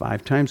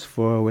 5 times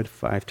forward,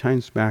 5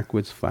 times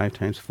backwards, 5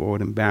 times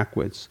forward and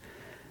backwards.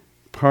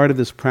 Part of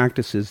this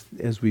practice is,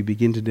 as we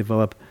begin to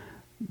develop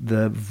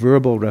the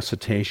verbal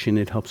recitation,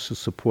 it helps to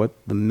support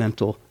the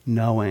mental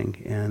knowing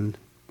and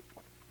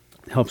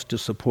helps to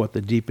support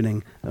the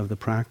deepening of the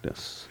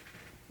practice.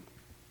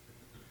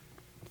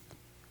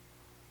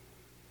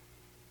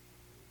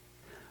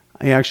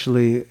 I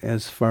actually,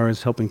 as far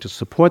as helping to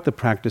support the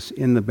practice,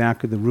 in the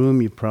back of the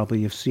room, you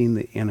probably have seen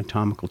the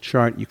anatomical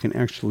chart. You can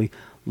actually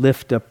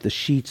lift up the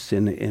sheets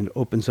and it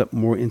opens up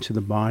more into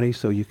the body.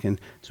 So you can,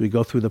 as we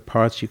go through the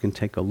parts, you can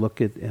take a look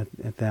at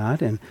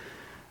that. And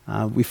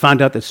we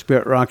found out that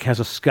Spirit Rock has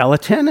a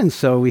skeleton, and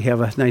so we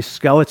have a nice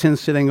skeleton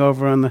sitting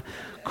over on the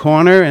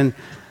corner. And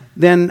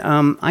then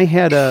I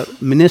had a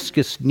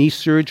meniscus knee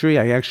surgery.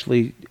 I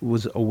actually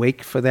was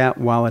awake for that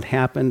while it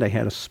happened. I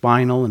had a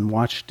spinal and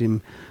watched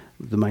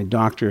my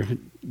doctor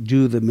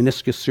do the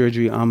meniscus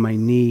surgery on my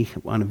knee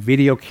on a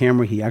video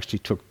camera. He actually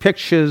took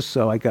pictures,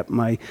 so I got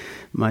my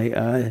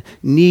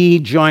knee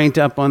joint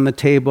up on the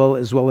table,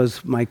 as well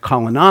as my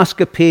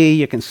colonoscopy.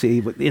 You can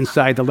see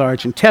inside the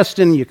large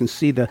intestine. You can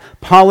see the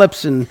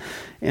polyps, and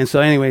so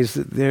anyways,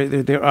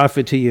 they're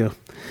offered to you.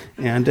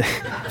 And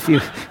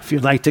if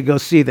you'd like to go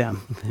see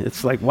them,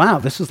 it's like, wow,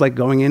 this is like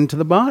going into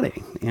the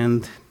body.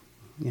 And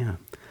yeah,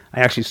 I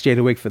actually stayed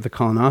awake for the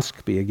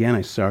colonoscopy. Again,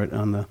 I saw it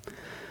on the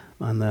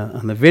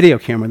video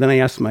camera. Then I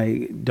asked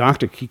my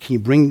doctor, can you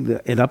bring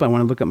it up? I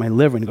want to look at my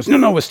liver. And he goes,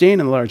 no, we're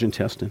staying in the large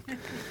intestine.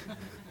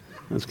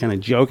 I was kind of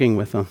joking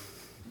with him.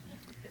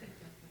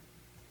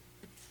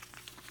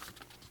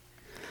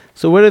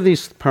 So what are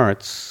these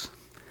parts?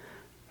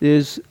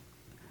 There's,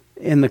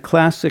 in the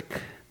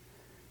classic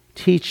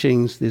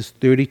teachings, there's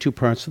 32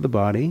 parts of the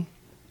body,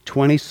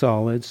 20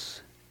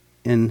 solids,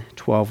 and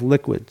 12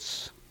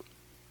 liquids.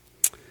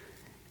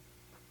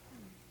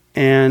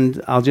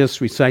 And I'll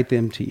just recite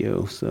them to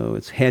you. So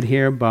it's head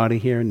hair, body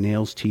hair,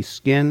 nails, teeth,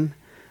 skin,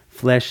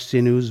 flesh,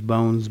 sinews,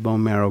 bones,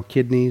 bone marrow,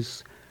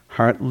 kidneys,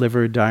 heart,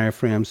 liver,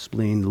 diaphragm,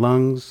 spleen,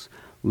 lungs,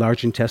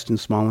 large intestine,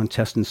 small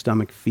intestine,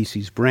 stomach,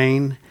 feces,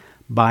 brain,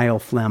 bile,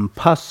 phlegm,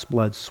 pus,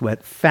 blood,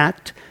 sweat,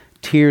 fat,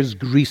 tears,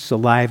 grease,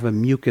 saliva,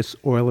 mucus,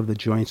 oil of the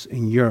joints,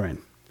 and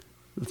urine.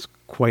 That's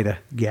quite a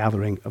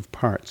gathering of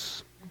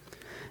parts.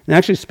 And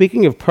actually,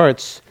 speaking of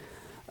parts,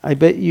 I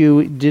bet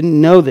you didn't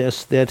know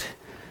this, that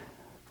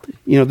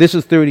this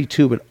is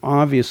 32, but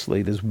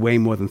obviously there's way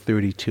more than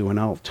 32, and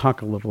I'll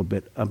talk a little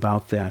bit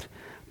about that.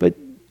 But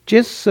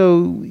just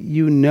so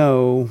you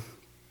know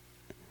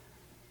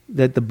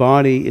that the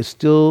body is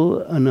still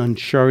an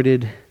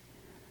uncharted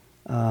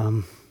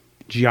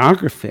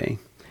geography,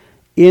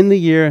 in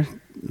the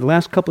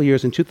last couple of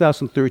years, in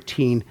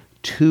 2013,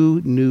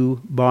 2 new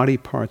body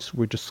parts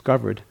were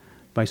discovered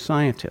by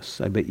scientists.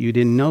 I bet you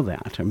didn't know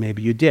that, or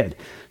maybe you did.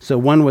 So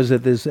one was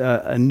that there's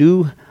a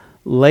new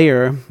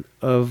layer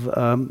of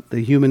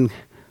the human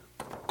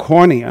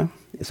cornea.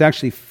 It's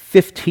actually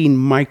 15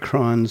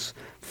 microns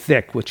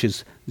thick, which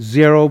is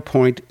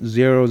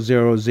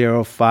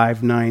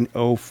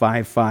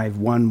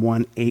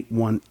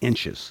 0.0005905511181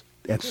 inches.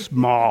 That's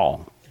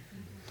small.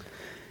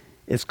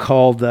 It's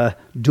called the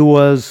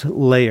Dua's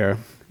layer.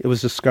 It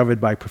was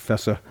discovered by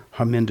Professor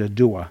Harminder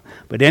Dua.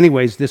 But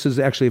anyways, this is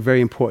actually a very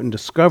important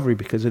discovery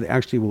because it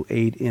actually will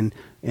aid in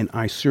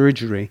eye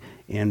surgery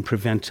and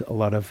prevent a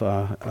lot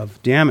of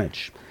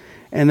damage.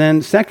 And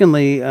then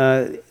secondly,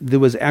 there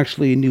was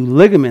actually a new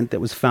ligament that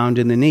was found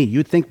in the knee.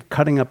 You'd think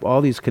cutting up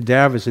all these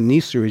cadavers in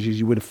knee surgeries,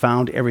 you would have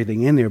found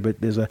everything in there,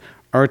 but there's a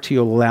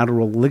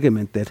artiolateral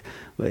ligament that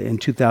in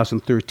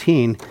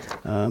 2013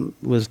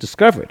 was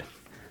discovered.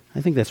 I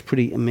think that's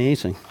pretty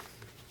amazing.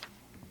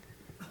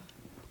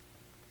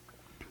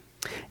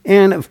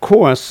 And of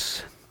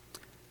course,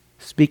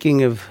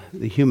 speaking of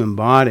the human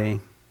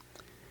body,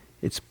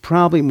 it's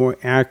probably more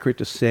accurate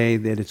to say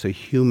that it's a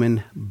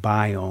human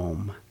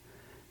biome,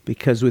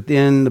 because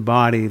within the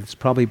body, it's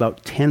probably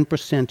about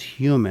 10%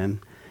 human,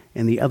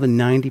 and the other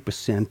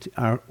 90%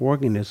 are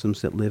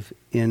organisms that live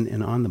in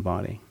and on the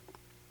body.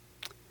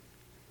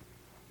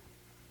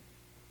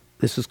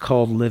 This is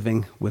called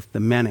living with the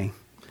many.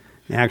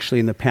 Actually,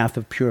 in the path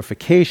of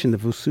purification, the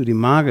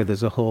Visuddhimagga,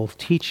 there's a whole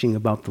teaching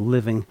about the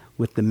living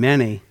with the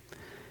many.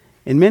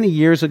 And many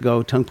years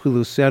ago,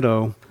 Taungpulu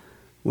Sayadaw,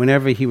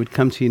 whenever he would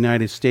come to the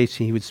United States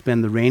and he would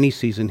spend the rainy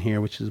season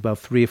here, which is about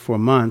 3 or 4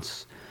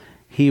 months,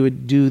 he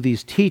would do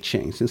these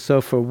teachings. And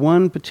so for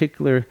one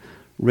particular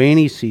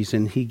rainy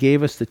season, he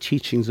gave us the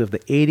teachings of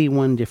the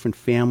 81 different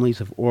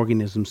families of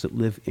organisms that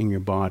live in your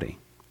body.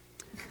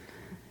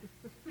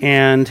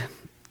 And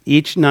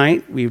Each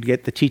night, we would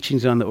get the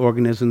teachings on the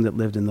organism that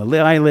lived in the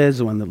eyelids,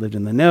 the one that lived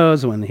in the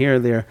nose, the one here,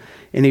 there.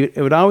 And it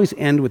would always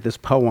end with this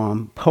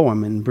poem,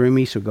 and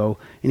Burmese would go,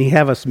 and he'd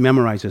have us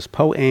memorize this.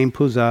 Po aim,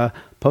 puza,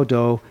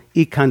 podo,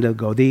 ikanda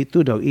godi,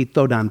 tudo,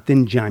 itodan,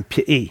 thinjan,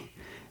 pi.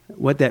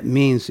 What that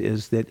means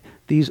is that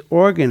these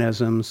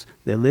organisms,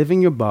 they live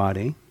in your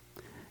body,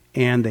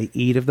 and they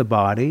eat of the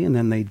body, and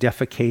then they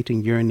defecate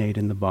and urinate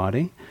in the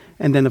body.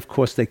 And then, of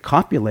course, they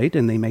copulate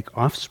and they make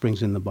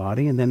offsprings in the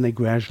body, and then they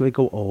gradually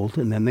go old,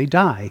 and then they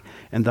die.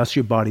 And thus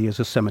your body is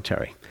a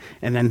cemetery.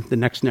 And then the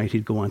next night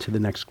he'd go on to the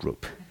next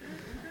group.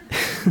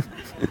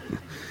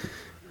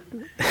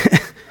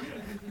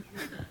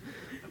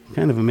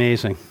 Kind of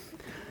amazing.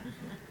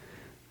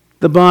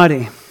 The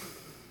body,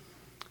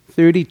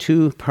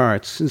 32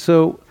 parts. And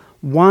so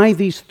why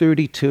these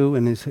 32?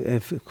 And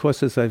of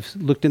course, as I've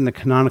looked in the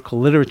canonical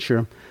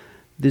literature,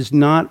 there's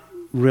not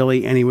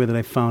really anywhere that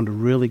I found a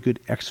really good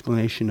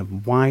explanation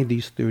of why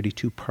these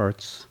 32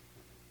 parts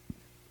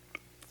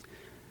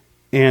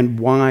and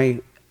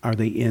why are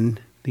they in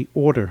the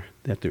order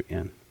that they're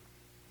in.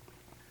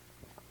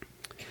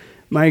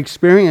 My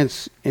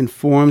experience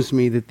informs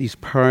me that these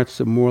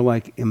parts are more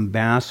like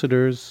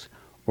ambassadors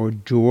or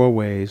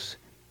doorways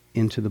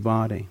into the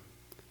body.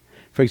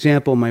 For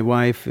example, my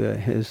wife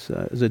is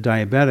a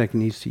diabetic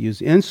and needs to use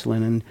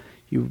insulin, and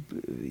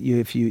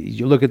if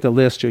you look at the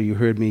list, or you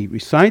heard me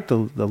recite the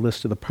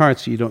list of the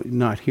parts, you don't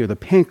not hear the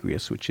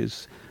pancreas, which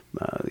is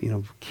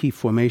key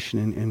formation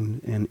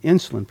in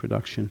insulin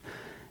production.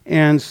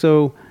 And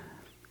so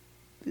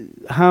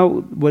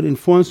what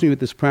informs me with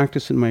this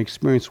practice and my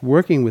experience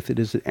working with it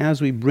is that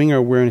as we bring our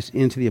awareness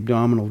into the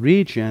abdominal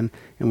region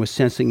and we're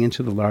sensing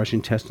into the large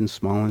intestine,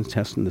 small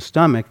intestine, the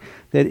stomach,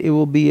 that it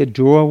will be a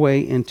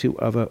doorway into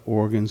other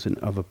organs and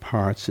other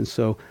parts. And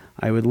so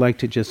I would like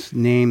to just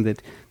name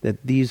that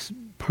these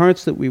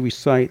parts that we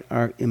recite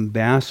are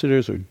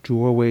ambassadors or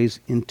doorways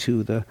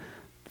into the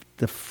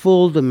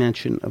full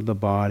dimension of the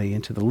body,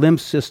 into the lymph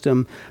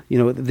system.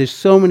 There's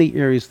so many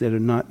areas that are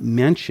not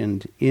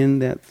mentioned in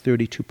that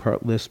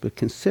 32-part list, but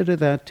consider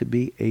that to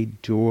be a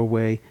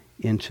doorway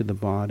into the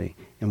body.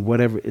 And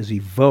whatever is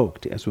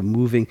evoked as we're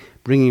moving,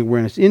 bringing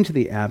awareness into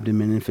the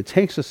abdomen, and if it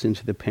takes us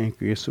into the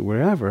pancreas or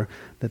wherever,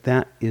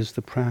 that is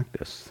the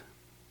practice.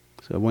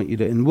 So I want you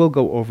to, and we'll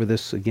go over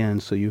this again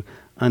so you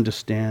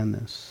understand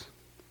this.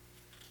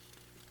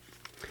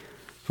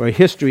 For our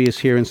history is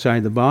here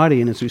inside the body,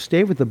 and as we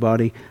stay with the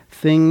body,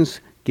 things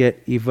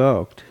get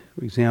evoked.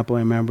 For example, I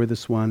remember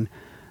this one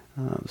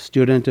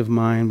student of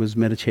mine was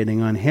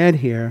meditating on head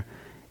here,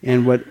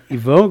 and what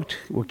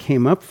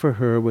came up for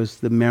her was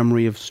the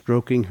memory of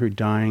stroking her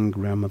dying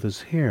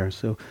grandmother's hair.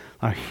 So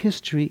our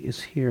history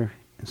is here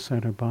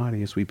inside our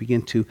body. As we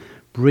begin to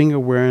bring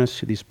awareness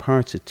to these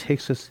parts, it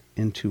takes us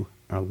into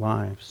our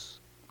lives.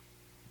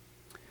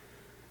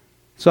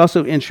 It's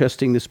also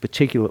interesting, this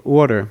particular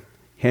order: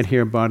 head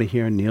hair, body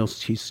hair, nails,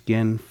 teeth,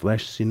 skin,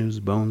 flesh, sinews,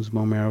 bones,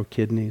 bone marrow,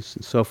 kidneys,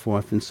 and so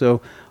forth. And so,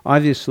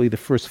 obviously, the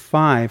first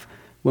 5,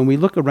 when we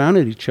look around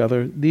at each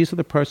other, these are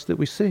the parts that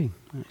we see.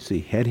 I see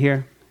head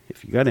hair,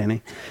 if you got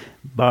any,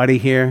 body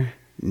hair,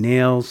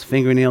 nails,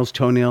 fingernails,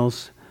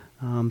 toenails,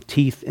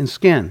 teeth, and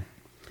skin.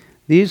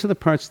 These are the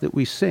parts that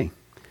we see.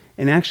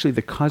 And actually,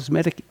 the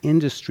cosmetic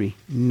industry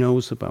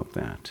knows about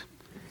that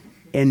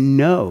and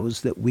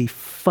knows that we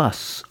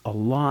fuss a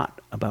lot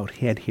about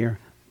head hair,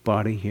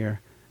 body hair,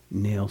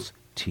 nails,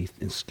 teeth,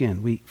 and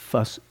skin. We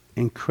fuss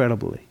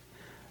incredibly.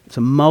 It's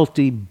a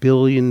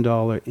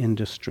multi-billion-dollar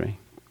industry.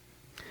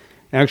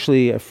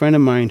 Actually, a friend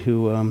of mine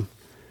who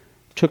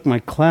took my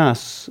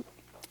class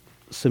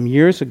some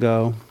years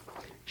ago,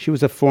 she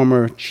was a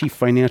former chief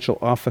financial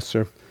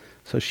officer,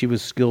 so she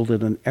was skilled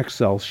at an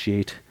Excel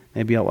sheet.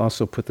 Maybe I'll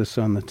also put this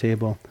on the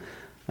table,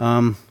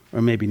 or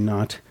maybe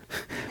not.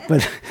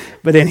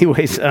 But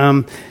anyways,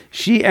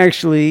 she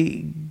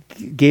actually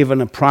gave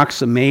an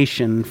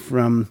approximation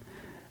from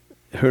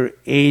her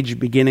age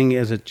beginning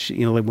as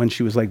when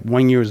she was like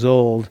 1 year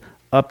old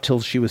up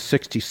till she was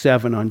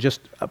 67 on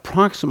just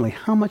approximately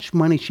how much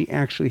money she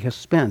actually has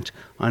spent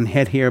on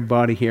head hair,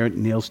 body hair,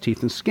 nails,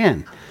 teeth, and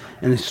skin.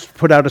 And it's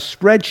put out a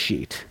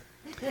spreadsheet.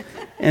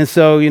 And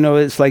so,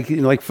 it's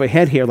like for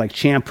head hair, like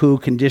shampoo,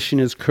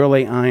 conditioners,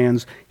 curly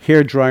irons,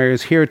 hair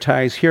dryers, hair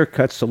ties,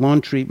 haircuts,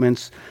 salon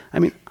treatments. I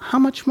mean, how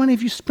much money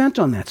have you spent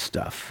on that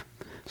stuff?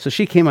 So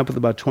she came up with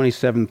about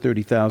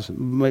 $30,000,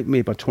 maybe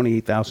about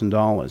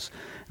 $28,000.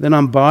 Then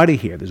on body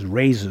hair, there's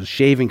razors,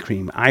 shaving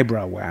cream,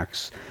 eyebrow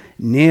wax.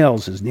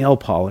 Nails is nail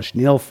polish,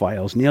 nail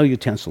files, nail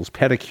utensils,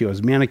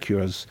 pedicures,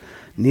 manicures,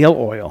 nail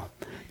oil.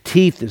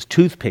 Teeth is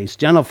toothpaste,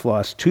 dental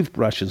floss,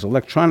 toothbrushes,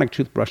 electronic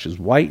toothbrushes,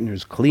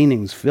 whiteners,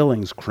 cleanings,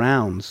 fillings,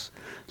 crowns.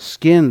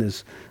 Skin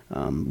is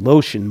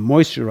lotion,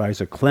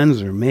 moisturizer,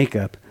 cleanser,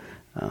 makeup,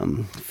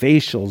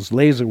 facials,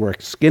 laser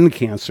work, skin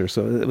cancer.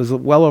 So it was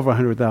well over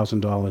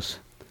 $100,000.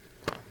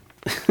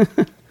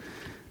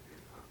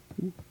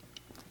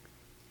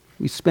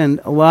 We spend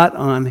a lot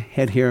on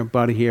head hair,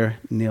 body hair,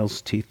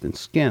 nails, teeth, and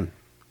skin.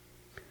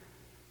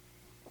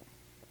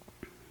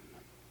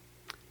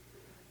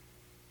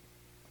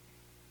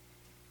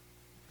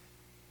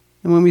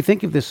 And when we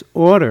think of this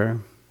order,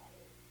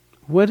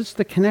 what is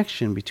the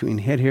connection between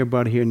head, hair,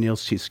 body, hair,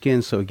 nails, teeth,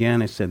 skin? So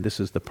again, I said this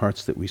is the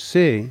parts that we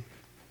see.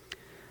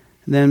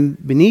 And then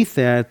beneath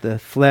that, the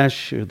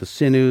flesh or the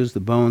sinews,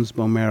 the bones,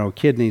 bone marrow,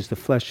 kidneys. The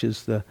flesh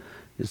is the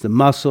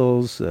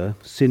muscles,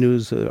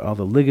 sinews are all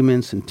the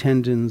ligaments and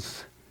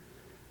tendons,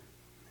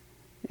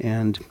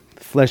 and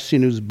flesh,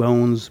 sinews,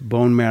 bones,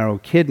 bone marrow,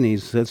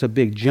 kidneys. So that's a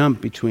big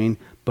jump between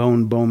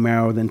bone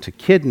marrow, then to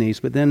kidneys.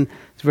 But then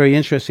it's very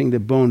interesting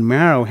that bone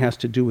marrow has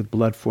to do with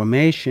blood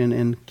formation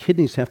and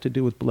kidneys have to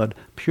do with blood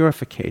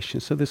purification.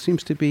 So there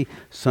seems to be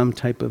some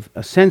type of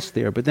a sense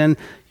there. But then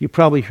you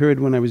probably heard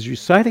when I was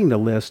reciting the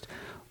list,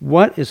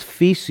 what is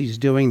feces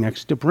doing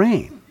next to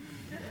brain?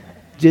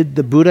 Did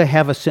the Buddha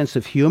have a sense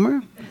of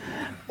humor?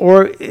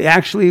 Or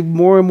actually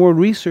more and more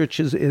research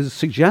is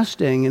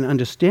suggesting and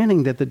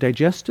understanding that the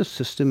digestive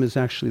system is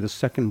actually the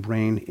second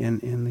brain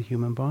in the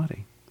human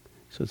body.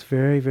 So it's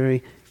very,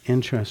 very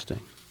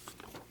interesting.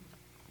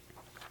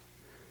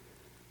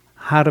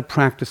 How to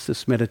practice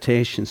this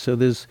meditation. So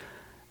there's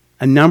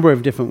a number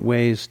of different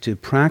ways to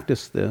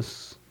practice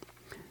this.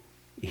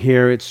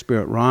 Here at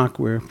Spirit Rock,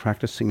 we're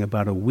practicing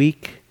about a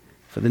week.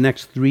 For the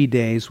next 3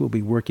 days, we'll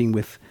be working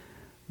with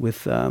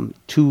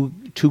two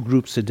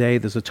groups a day.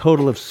 There's a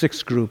total of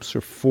 6 groups,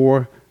 or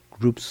 4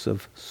 groups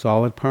of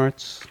solid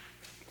parts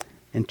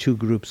and 2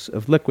 groups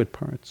of liquid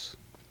parts.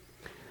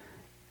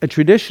 A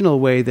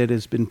traditional way that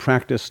has been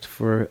practiced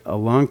for a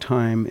long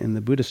time in the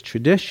Buddhist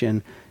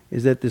tradition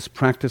is that this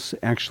practice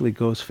actually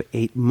goes for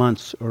 8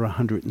 months or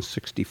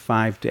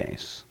 165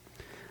 days.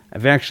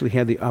 I've actually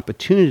had the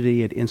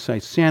opportunity at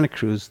Insight Santa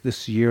Cruz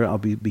this year. I'll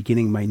be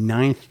beginning my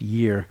 9th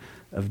year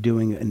of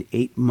doing an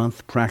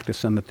 8-month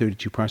practice on the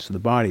 32 parts of the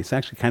body. It's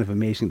actually kind of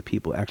amazing that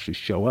people actually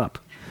show up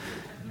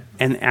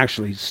and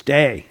actually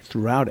stay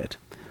throughout it.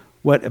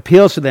 What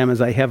appeals to them is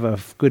I have a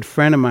good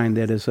friend of mine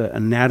that is an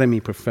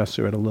anatomy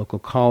professor at a local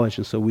college,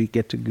 and so we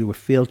get to do a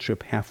field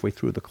trip halfway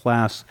through the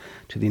class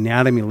to the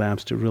anatomy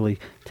labs to really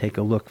take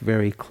a look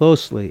very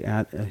closely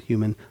at a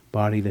human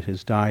body that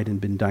has died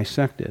and been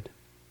dissected.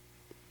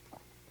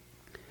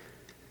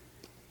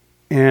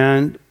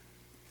 And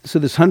so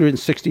this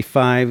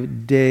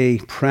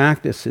 165-day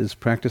practice is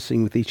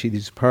practicing with each of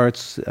these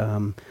parts.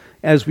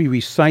 As we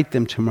recite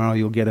them tomorrow,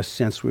 you'll get a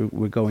sense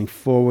we're going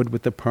forward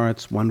with the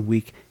parts. 1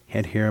 week,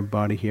 head, hair,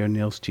 body, hair,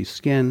 nails, teeth,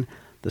 skin.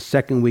 The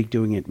second week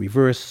doing it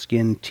reverse,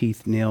 skin,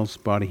 teeth, nails,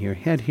 body, hair,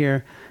 head,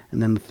 hair.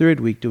 And then the third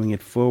week doing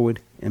it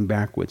forward and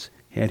backwards.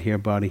 Head, hair,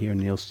 body, hair,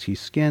 nails, teeth,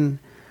 skin.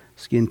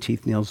 Skin,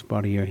 teeth, nails,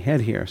 body, hair,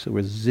 head, hair. So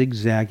we're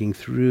zigzagging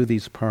through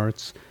these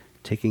parts,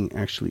 taking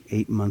actually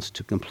 8 months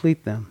to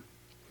complete them.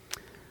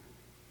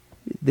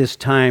 This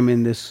time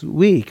in this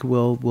week,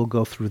 we'll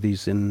go through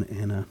these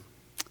in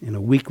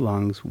a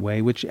week-long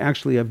way, which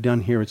actually I've done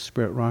here at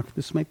Spirit Rock.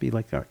 This might be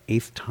like our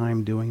 8th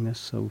time doing this,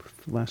 so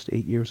for the last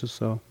 8 years or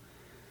so.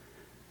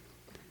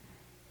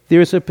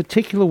 There is a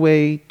particular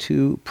way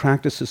to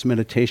practice this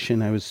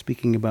meditation. I was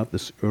speaking about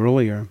this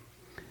earlier.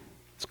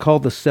 It's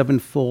called the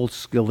sevenfold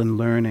skill in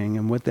learning,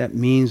 and what that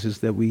means is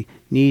that we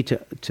need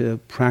to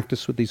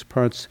practice with these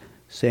parts,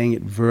 saying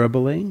it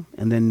verbally,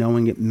 and then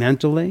knowing it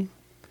mentally,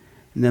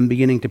 and then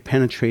beginning to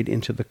penetrate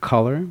into the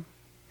color,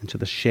 into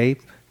the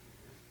shape,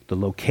 the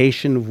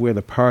location of where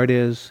the part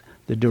is,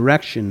 the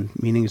direction,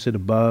 meaning is it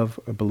above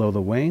or below the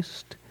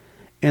waist,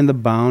 and the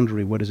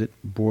boundary, what is it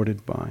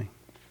bordered by.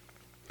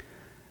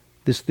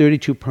 This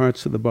 32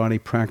 parts of the body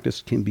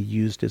practice can be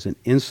used as an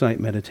insight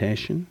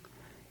meditation,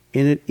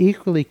 and it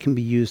equally can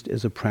be used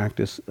as a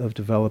practice of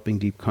developing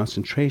deep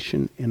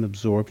concentration and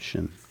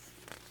absorption.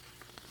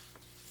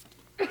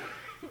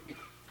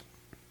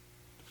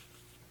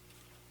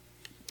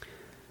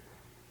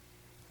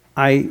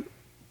 I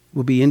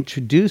will be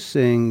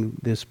introducing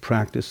this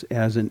practice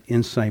as an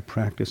insight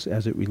practice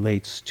as it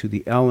relates to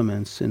the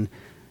elements. And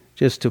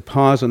just to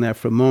pause on that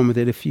for a moment,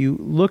 that if you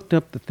looked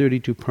up the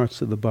 32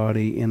 parts of the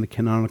body in the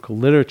canonical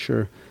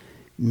literature,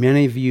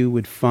 many of you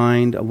would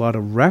find a lot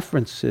of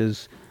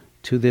references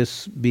to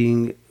this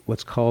being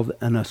what's called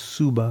an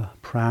asubha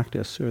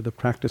practice, or the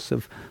practice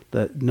of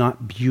the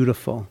not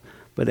beautiful.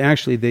 But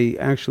actually, they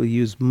actually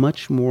use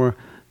much more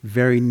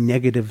very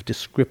negative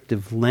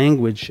descriptive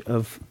language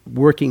of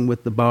working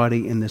with the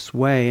body in this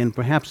way. And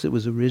perhaps it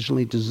was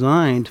originally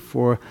designed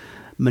for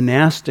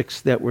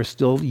monastics that were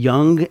still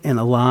young and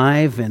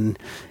alive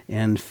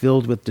and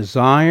filled with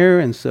desire,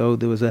 and so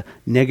there was a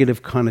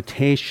negative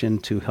connotation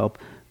to help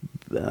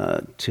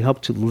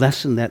to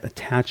lessen that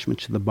attachment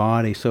to the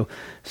body. So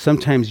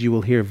sometimes you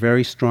will hear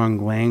very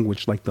strong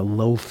language like the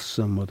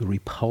loathsome or the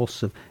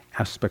repulsive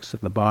aspects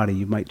of the body.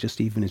 You might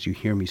just, even as you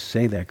hear me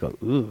say that, go,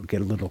 ooh,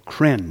 get a little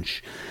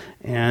cringe.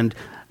 And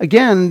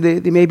again, there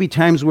may be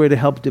times where to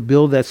help to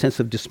build that sense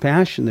of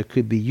dispassion that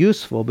could be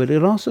useful, but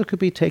it also could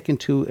be taken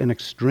to an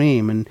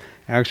extreme. And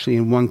actually,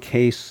 in one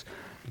case,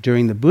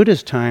 during the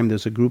Buddha's time,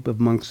 there's a group of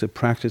monks that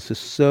practices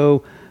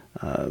so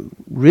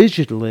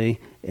rigidly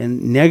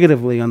and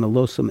negatively on the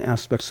loathsome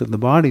aspects of the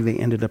body, they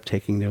ended up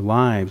taking their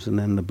lives. And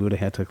then the Buddha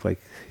had to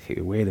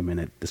hey, wait a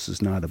minute, this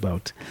is not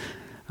about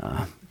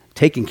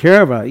taking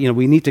care of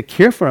we need to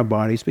care for our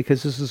bodies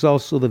because this is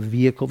also the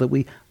vehicle that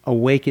we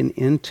awaken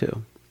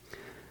into.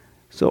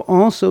 So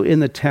also in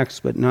the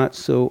text, but not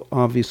so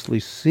obviously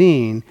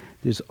seen,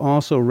 there's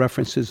also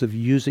references of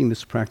using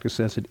this practice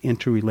as it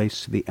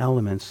interrelates to the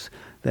elements,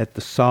 that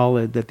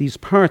these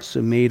parts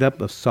are made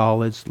up of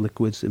solids,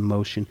 liquids,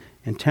 emotion,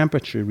 and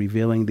temperature,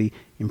 revealing the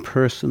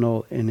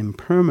impersonal and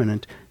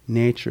impermanent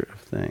nature of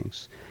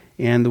things.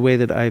 And the way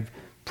that I've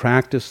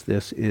practiced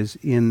this is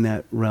in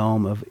that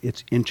realm of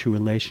its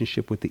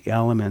interrelationship with the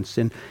elements.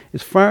 And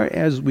as far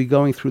as we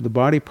going through the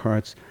body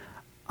parts,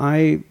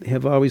 I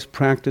have always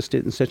practiced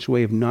it in such a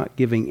way of not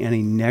giving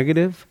any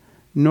negative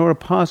nor a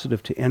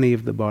positive to any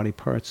of the body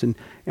parts. And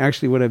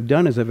actually what I've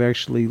done is I've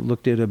actually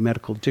looked at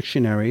medical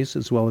dictionaries,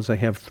 as well as I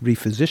have 3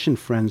 physician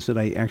friends that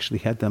I actually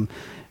had them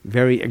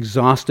very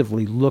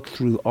exhaustively look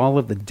through all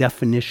of the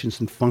definitions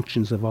and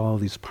functions of all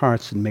of these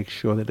parts and make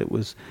sure that it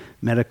was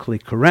medically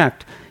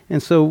correct.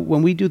 And so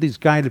when we do these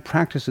guided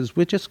practices,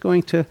 we're just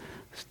going to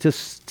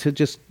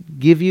just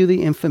give you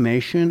the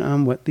information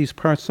on what these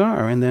parts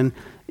are. And then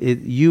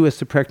you as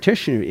the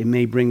practitioner, it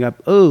may bring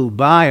up,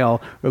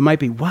 bile, or it might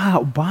be,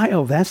 wow,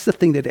 bile, that's the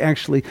thing that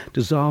actually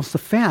dissolves the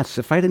fats.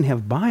 If I didn't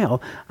have bile,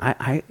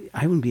 I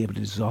wouldn't be able to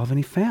dissolve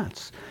any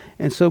fats.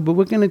 And so, but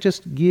we're going to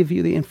just give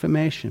you the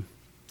information.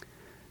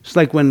 It's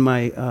like when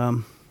I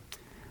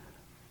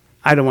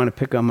don't want to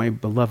pick on my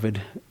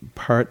beloved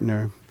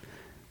partner,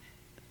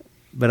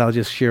 but I'll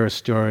just share a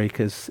story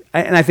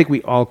and I think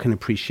we all can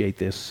appreciate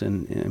this,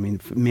 and I mean,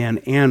 man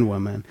and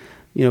woman,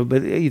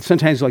 but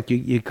sometimes like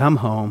you come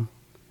home,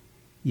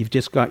 you've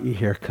just got your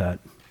hair cut,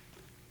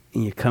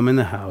 and you come in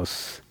the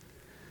house,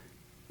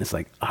 it's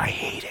like, I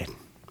hate it,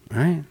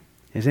 right?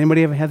 Has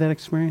anybody ever had that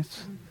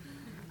experience?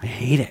 I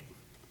hate it.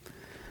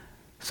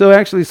 So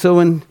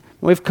when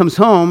my wife comes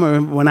home,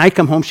 or when I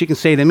come home, she can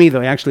say to me,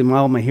 though actually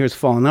all my hair is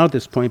falling out at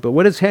this point, but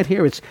what is head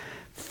hair? It's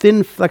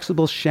thin,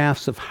 flexible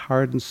shafts of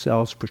hardened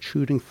cells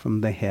protruding from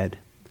the head.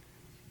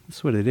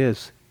 That's what it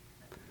is.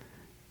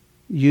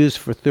 Used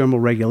for thermal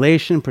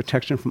regulation,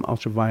 protection from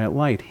ultraviolet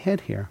light,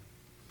 head hair.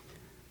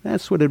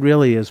 That's what it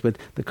really is. But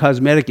the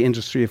cosmetic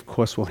industry, of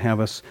course, will have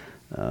us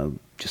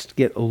just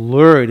get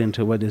lured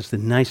into what is the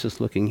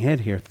nicest looking head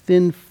hair.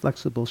 Thin,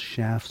 flexible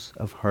shafts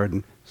of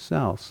hardened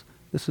cells.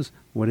 This is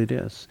what it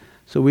is.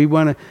 So we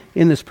want to,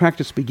 in this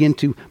practice, begin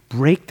to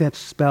break that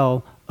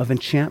spell of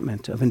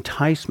enchantment, of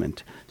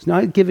enticement. It's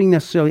not giving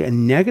necessarily a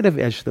negative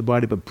edge to the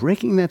body, but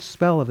breaking that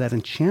spell of that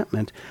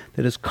enchantment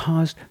that has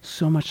caused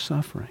so much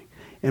suffering.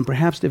 And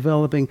perhaps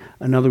developing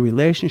another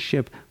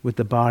relationship with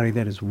the body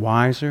that is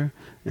wiser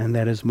and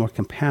that is more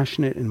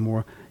compassionate and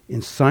more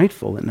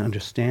insightful and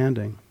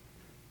understanding.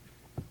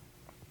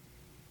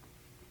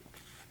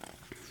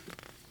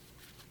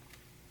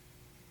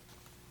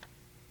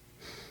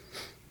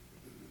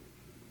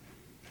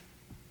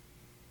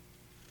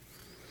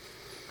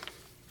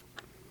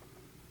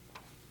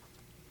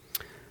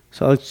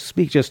 So I'll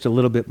speak just a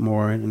little bit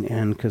more and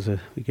end because we're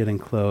getting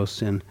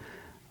close. And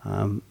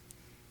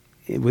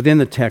within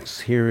the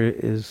text here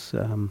is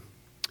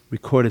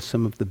recorded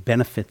some of the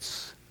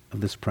benefits of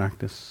this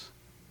practice.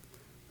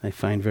 I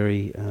find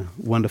very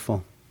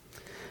wonderful.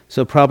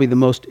 So probably the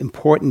most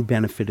important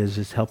benefit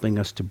is helping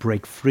us to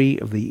break free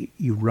of the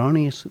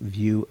erroneous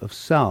view of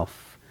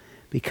self,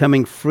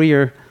 becoming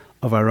freer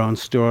of our own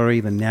story,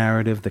 the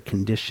narrative, the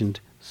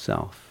conditioned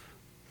self.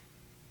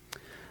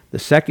 The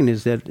second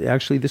is that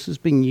actually this is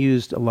being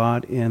used a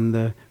lot in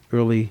the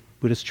early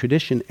Buddhist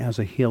tradition as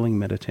a healing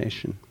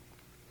meditation.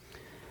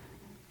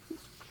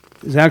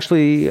 There's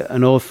actually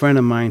an old friend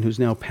of mine who's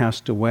now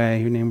passed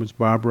away. Her name was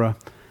Barbara,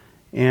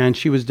 and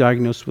she was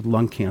diagnosed with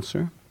lung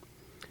cancer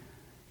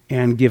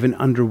and given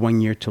under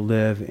 1 year to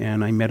live.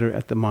 And I met her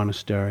at the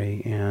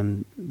monastery,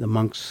 and the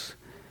monks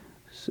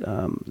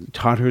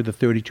taught her the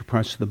 32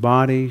 parts of the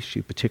body.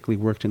 She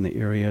particularly worked in the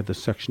area, the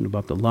section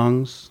about the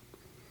lungs.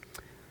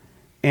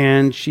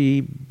 And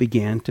she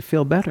began to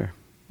feel better.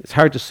 It's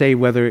hard to say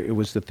whether it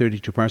was the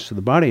 32 parts of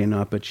the body or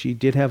not, but she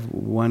did have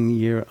 1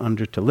 year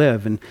under to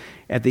live. And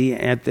at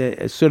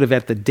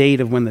the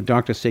date of when the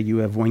doctor said you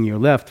have 1 year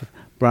left,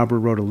 Barbara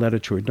wrote a letter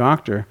to her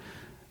doctor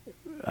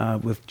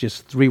with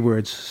just 3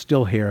 words,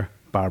 "Still here,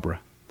 Barbara."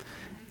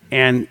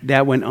 And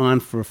that went on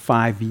for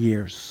 5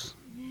 years,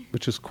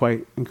 which is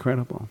quite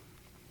incredible.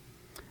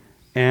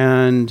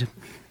 And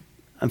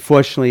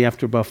unfortunately,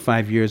 after about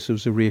 5 years, there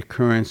was a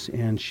reoccurrence,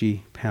 and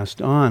she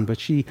passed on. But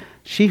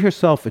she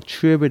herself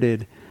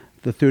attributed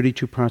the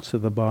 32 parts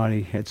of the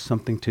body had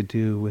something to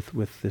do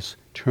with this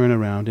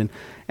turnaround. And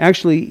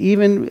actually,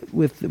 even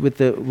with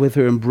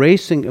her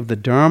embracing of the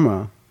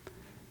Dharma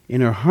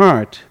in her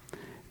heart,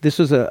 this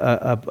was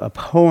a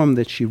poem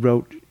that she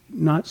wrote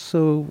not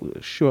so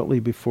shortly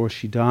before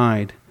she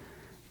died.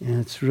 And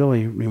it's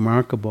really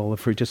remarkable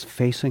of her just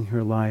facing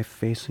her life,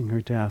 facing her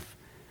death.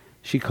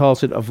 She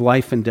calls it "Of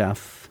Life and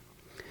Death."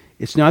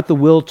 It's not the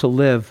will to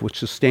live which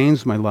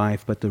sustains my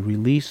life, but the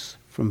release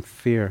from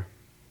fear.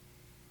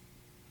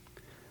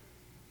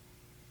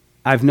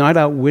 I've not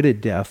outwitted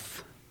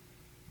death,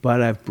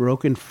 but I've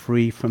broken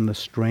free from the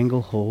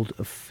stranglehold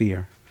of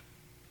fear.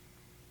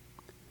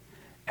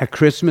 At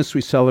Christmas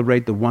we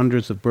celebrate the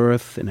wonders of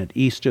birth, and at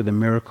Easter the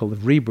miracle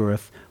of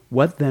rebirth.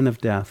 What then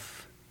of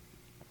death?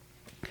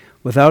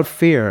 Without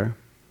fear,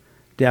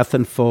 death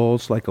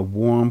unfolds like a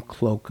warm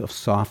cloak of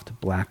soft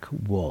black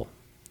wool.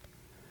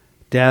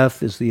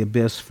 Death is the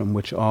abyss from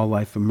which all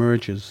life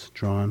emerges,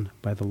 drawn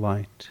by the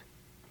light.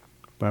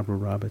 Barbara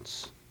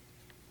Roberts.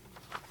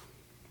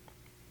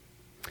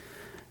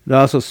 It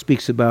also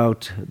speaks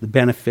about the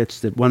benefits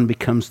that one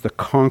becomes the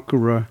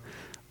conqueror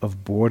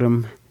of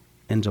boredom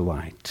and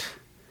delight.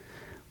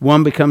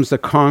 One becomes the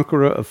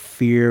conqueror of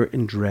fear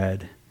and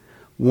dread.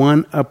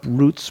 One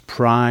uproots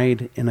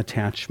pride and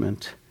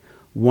attachment.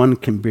 One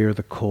can bear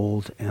the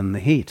cold and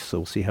the heat. So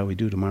we'll see how we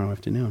do tomorrow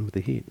afternoon with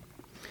the heat.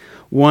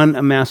 One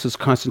amasses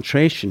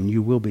concentration.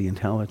 You will be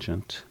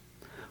intelligent.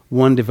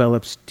 One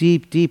develops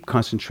deep, deep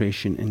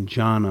concentration and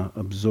jhana,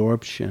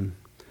 absorption.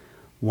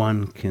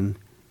 One can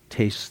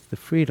taste the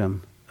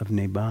freedom of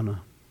nibbana,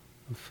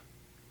 of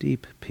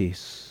deep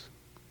peace.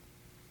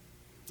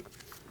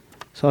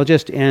 So I'll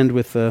just end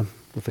with a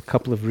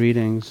couple of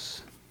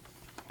readings.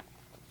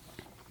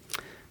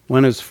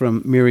 One is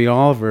from Mary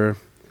Oliver,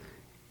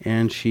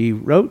 and she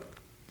wrote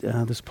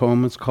this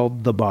poem. It's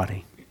called The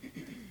Body.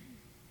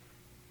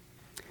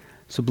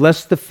 So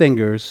bless the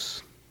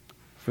fingers,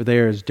 for they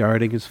are as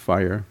darting as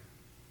fire.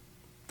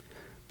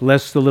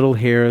 Bless the little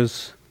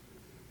hairs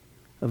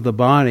of the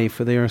body,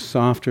 for they are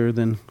softer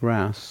than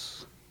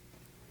grass.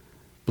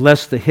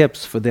 Bless the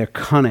hips, for their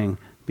cunning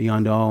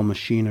beyond all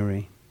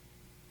machinery.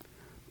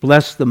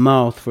 Bless the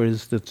mouth, for it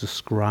is the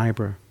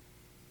describer.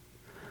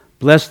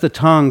 Bless the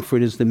tongue, for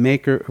it is the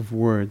maker of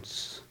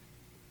words.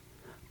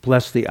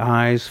 Bless the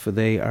eyes, for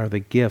they are the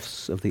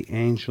gifts of the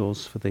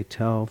angels, for they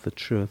tell the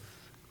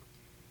truth.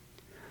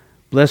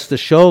 Bless the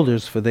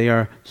shoulders, for they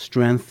are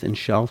strength and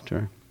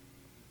shelter.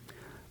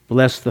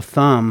 Bless the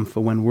thumb,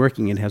 for when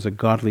working it has a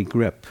godly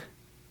grip.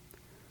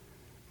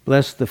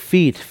 Bless the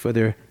feet, for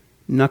their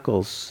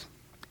knuckles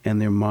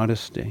and their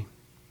modesty.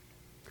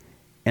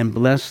 And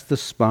bless the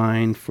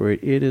spine, for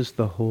it is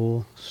the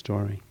whole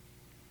story.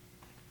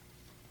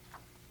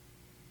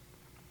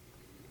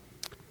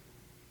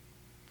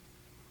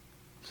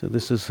 So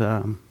this is,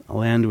 I'll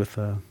end with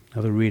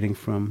another reading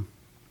from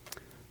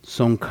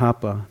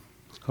Tsongkhapa.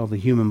 It's called The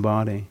Human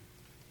Body.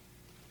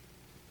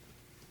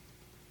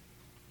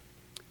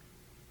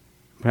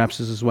 Perhaps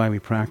this is why we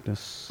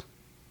practice.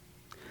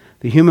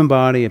 The human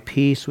body, at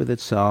peace with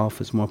itself,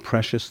 is more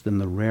precious than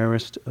the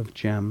rarest of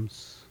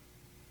gems.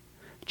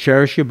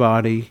 Cherish your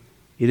body.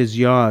 It is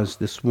yours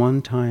this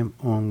one time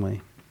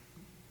only.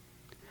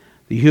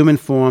 The human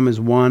form is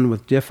one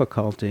with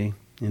difficulty,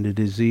 and it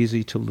is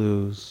easy to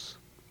lose.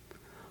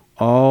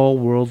 All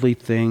worldly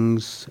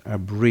things are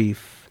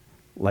brief,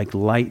 like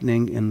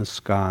lightning in the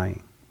sky.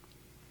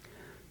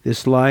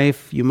 This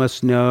life you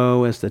must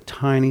know as the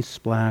tiny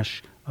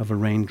splash of a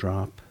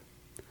raindrop,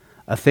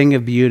 a thing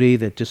of beauty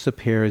that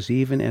disappears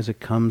even as it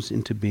comes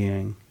into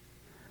being.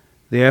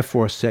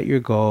 Therefore, set your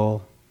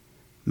goal,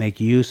 make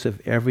use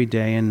of every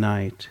day and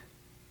night.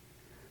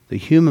 The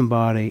human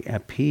body,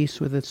 at peace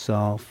with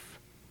itself,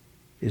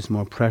 is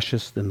more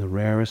precious than the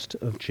rarest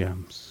of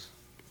gems.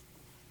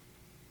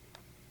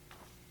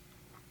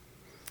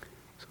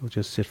 So we'll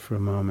just sit for a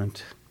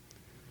moment,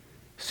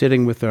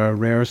 sitting with our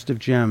rarest of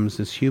gems,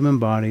 this human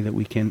body that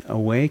we can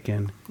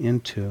awaken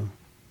into.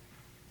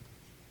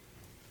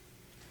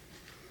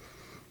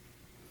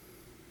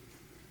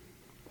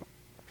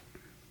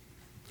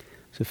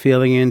 So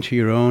feeling into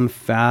your own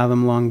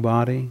fathom-long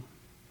body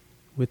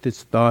with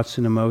its thoughts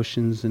and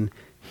emotions, and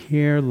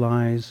here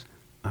lies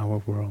our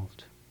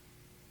world.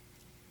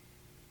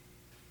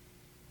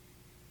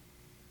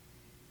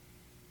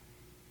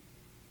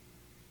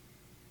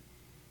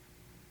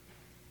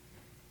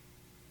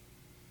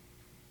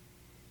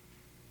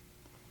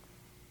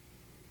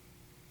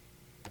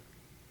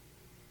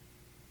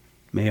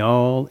 May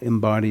all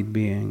embodied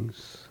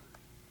beings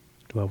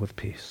dwell with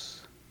peace.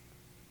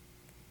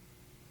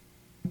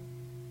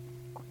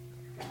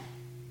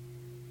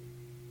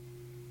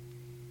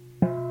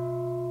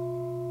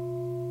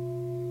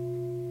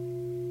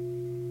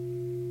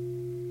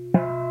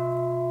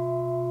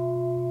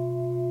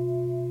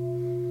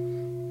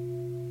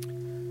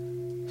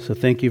 So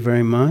thank you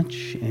very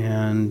much,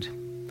 and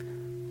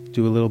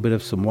do a little bit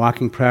of some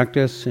walking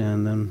practice,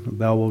 and then the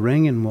bell will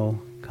ring and we'll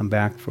come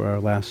back for our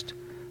last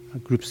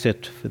group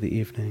sit for the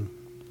evening.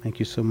 Thank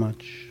you so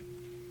much.